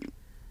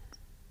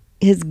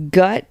his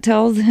gut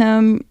tells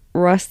him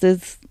Rust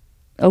is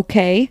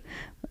okay,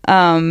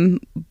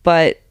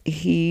 but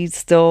he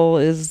still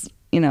is,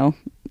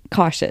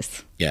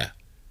 cautious. yeah.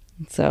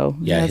 So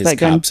he Yeah, has his that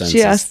gun cop senses.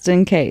 just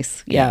in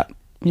case. Yeah.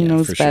 He Yeah,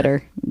 knows for sure.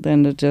 better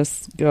than to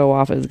just go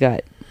off his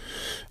gut.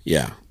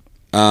 Yeah.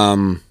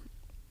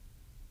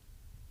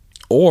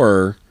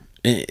 Or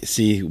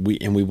see,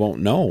 we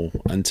won't know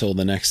until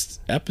the next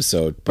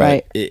episode. But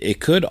Right. it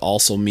could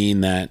also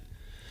mean that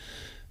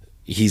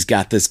he's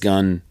got this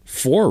gun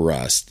for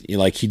Rust.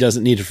 Like he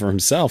doesn't need it for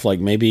himself. Like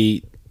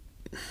maybe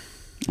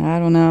I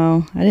don't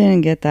know. I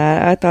didn't get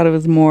that. I thought it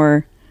was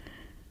more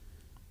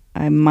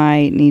I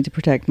might need to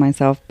protect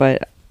myself,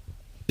 but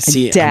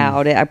I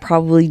doubt it. I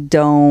probably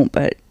don't,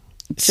 but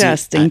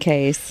just in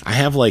case. I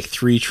have like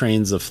 3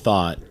 trains of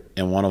thought,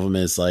 and one of them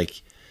is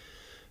like,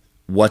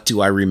 what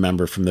do I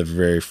remember from the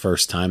very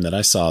first time that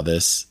I saw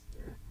this,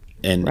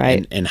 and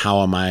Right. and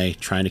how am I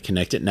trying to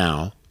connect it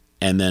now?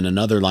 And then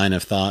another line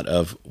of thought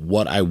of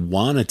what I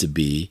want it to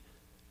be,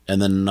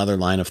 and then another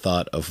line of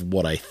thought of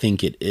what I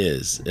think it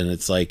is. And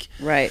it's like,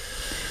 Right.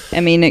 I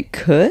mean, it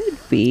could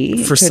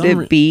be. Could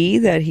it be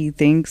that he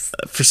thinks,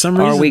 for some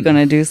reason, are we going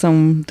to do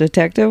some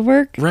detective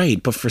work?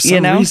 right? But for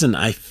some reason,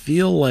 I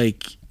feel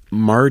like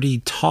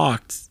Rust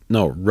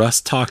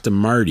talked to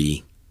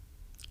Marty,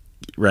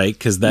 right?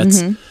 Because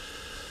that's,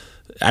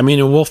 I mean,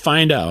 and we'll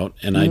find out.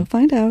 And We'll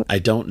find out. I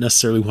don't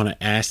necessarily want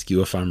to ask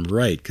you if I'm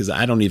right, because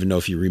I don't even know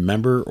if you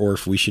remember or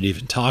if we should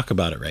even talk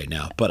about it right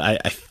now. But I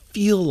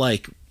feel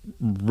like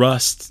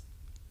Rust,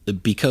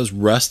 because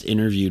Rust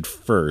interviewed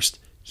first,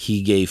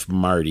 he gave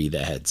Marty the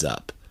heads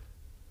up.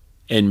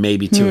 And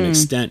maybe to an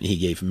extent, he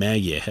gave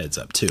Maggie a heads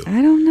up too.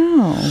 I don't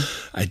know.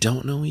 I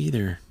don't know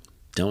either.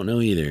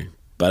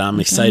 But I'm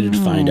excited to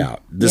find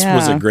out. This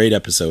was a great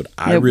episode.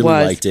 I really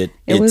liked it.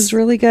 It was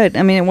really good.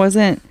 I mean, it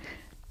wasn't.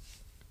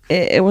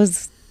 It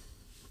was.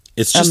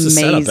 It's just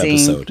amazing. a setup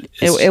episode.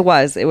 It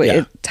was. It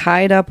Yeah.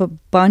 tied up a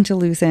bunch of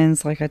loose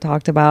ends, like I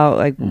talked about.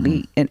 Like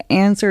it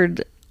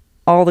answered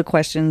all the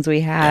questions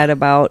we had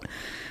about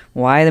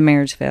why the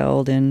marriage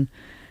failed and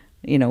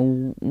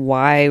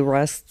why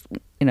Rust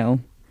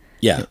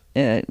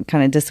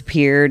kind of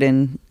disappeared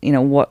and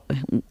what.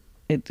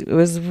 It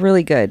was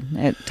really good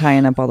at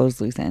tying up all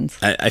those loose ends.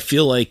 I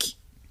feel like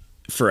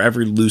for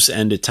every loose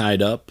end it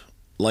tied up,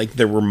 like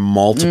there were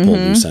multiple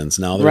loose ends.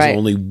 Now there's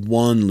only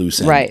one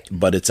loose end,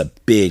 but it's a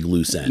big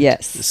loose end.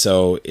 Yes.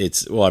 So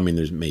it's, well, I mean,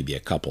 there's maybe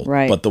a couple,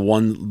 right? But the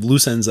one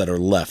loose ends that are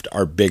left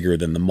are bigger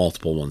than the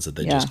multiple ones that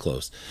they just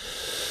closed.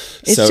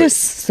 It's just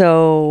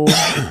so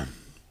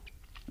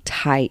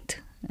tight.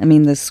 I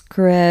mean, the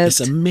script, it's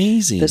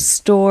amazing. The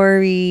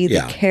story,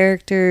 the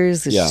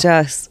characters, it's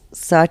just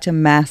such a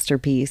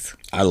masterpiece.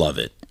 I love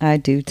it. I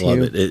do too. I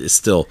love it. It's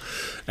still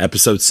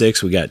episode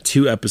 6. We got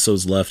 2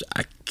 episodes left.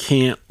 I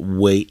can't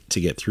wait to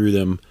get through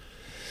them.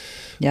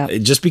 Yeah.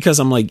 Just because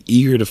I'm like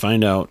eager to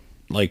find out,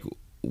 like,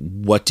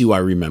 what do I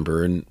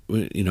remember and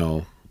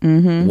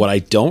what I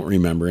don't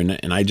remember,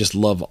 and I just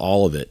love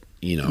all of it.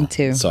 Me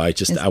too. So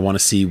I want to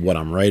see what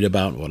I'm right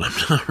about, and what I'm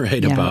not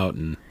right about,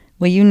 and.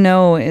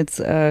 Well, it's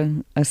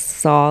a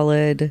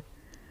solid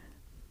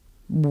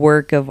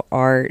work of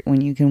art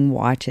when you can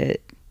watch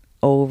it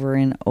over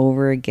and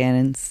over again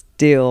and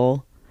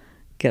still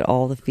get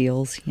all the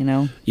feels,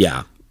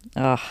 Yeah.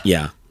 Ugh.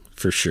 Yeah,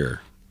 for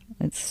sure.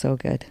 It's so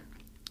good.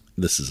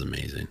 This is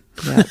amazing.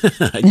 Yeah.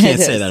 I can't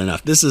say that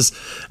enough. This is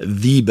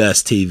the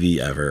best TV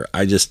ever.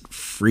 I just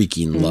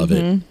freaking love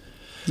it.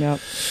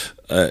 Yep.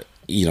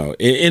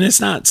 And it's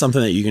not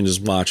something that you can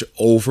just watch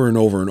over and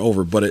over and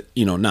over, but it,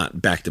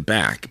 not back to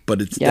back,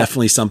 but it's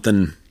definitely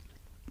something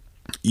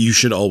you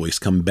should always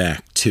come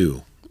back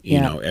to,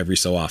 every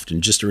so often,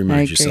 just to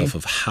remind yourself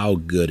of how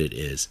good it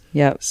is.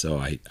 Yep. So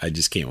I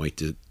just can't wait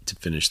to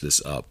finish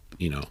this up,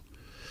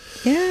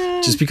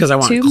 Yeah. just because I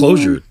want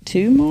closure.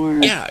 2 more.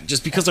 Yeah.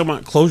 Just because I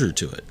want closure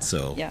to it.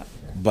 So, yeah.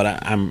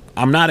 But I'm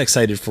not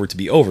excited for it to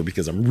be over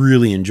because I'm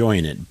really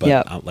enjoying it,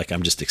 but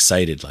I'm just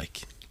excited.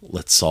 Like,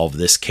 let's solve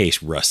this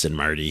case, Rust and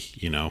Marty,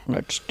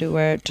 Let's do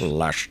it.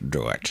 Let's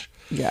do it.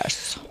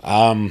 Yes.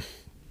 Do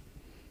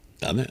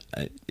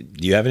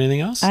you have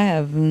anything else? I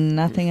have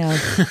nothing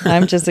else.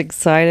 I'm just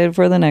excited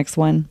for the next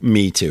one.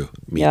 Me too.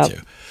 Me Yep. too.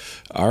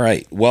 All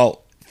right.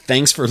 Well,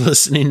 Thanks for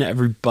listening,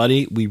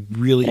 everybody. We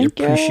really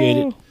appreciate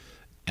it.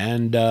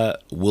 And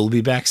we'll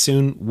be back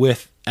soon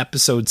with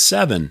episode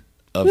 7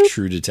 of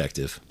True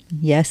Detective.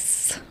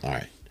 Yes. All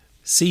right.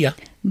 See ya.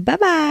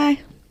 Bye-bye.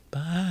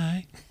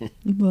 Bye.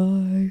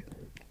 Bye.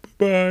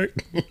 Bye.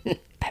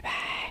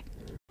 Bye-bye.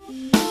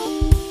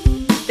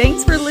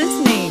 Thanks for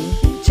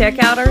listening. Check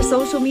out our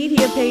social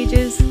media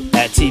pages.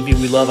 At TV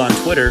We Love on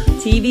Twitter.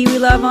 TV We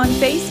Love on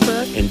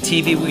Facebook. And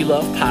TV We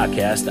Love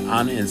Podcast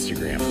on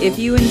Instagram. If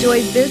you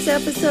enjoyed this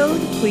episode,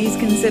 please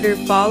consider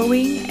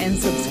following and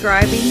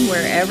subscribing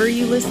wherever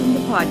you listen to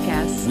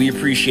podcasts. We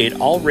appreciate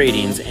all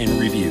ratings and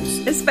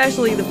reviews,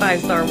 especially the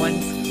 5-star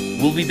ones.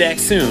 We'll be back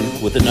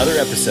soon with another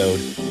episode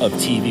of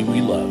TV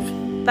We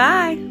Love.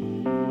 Bye.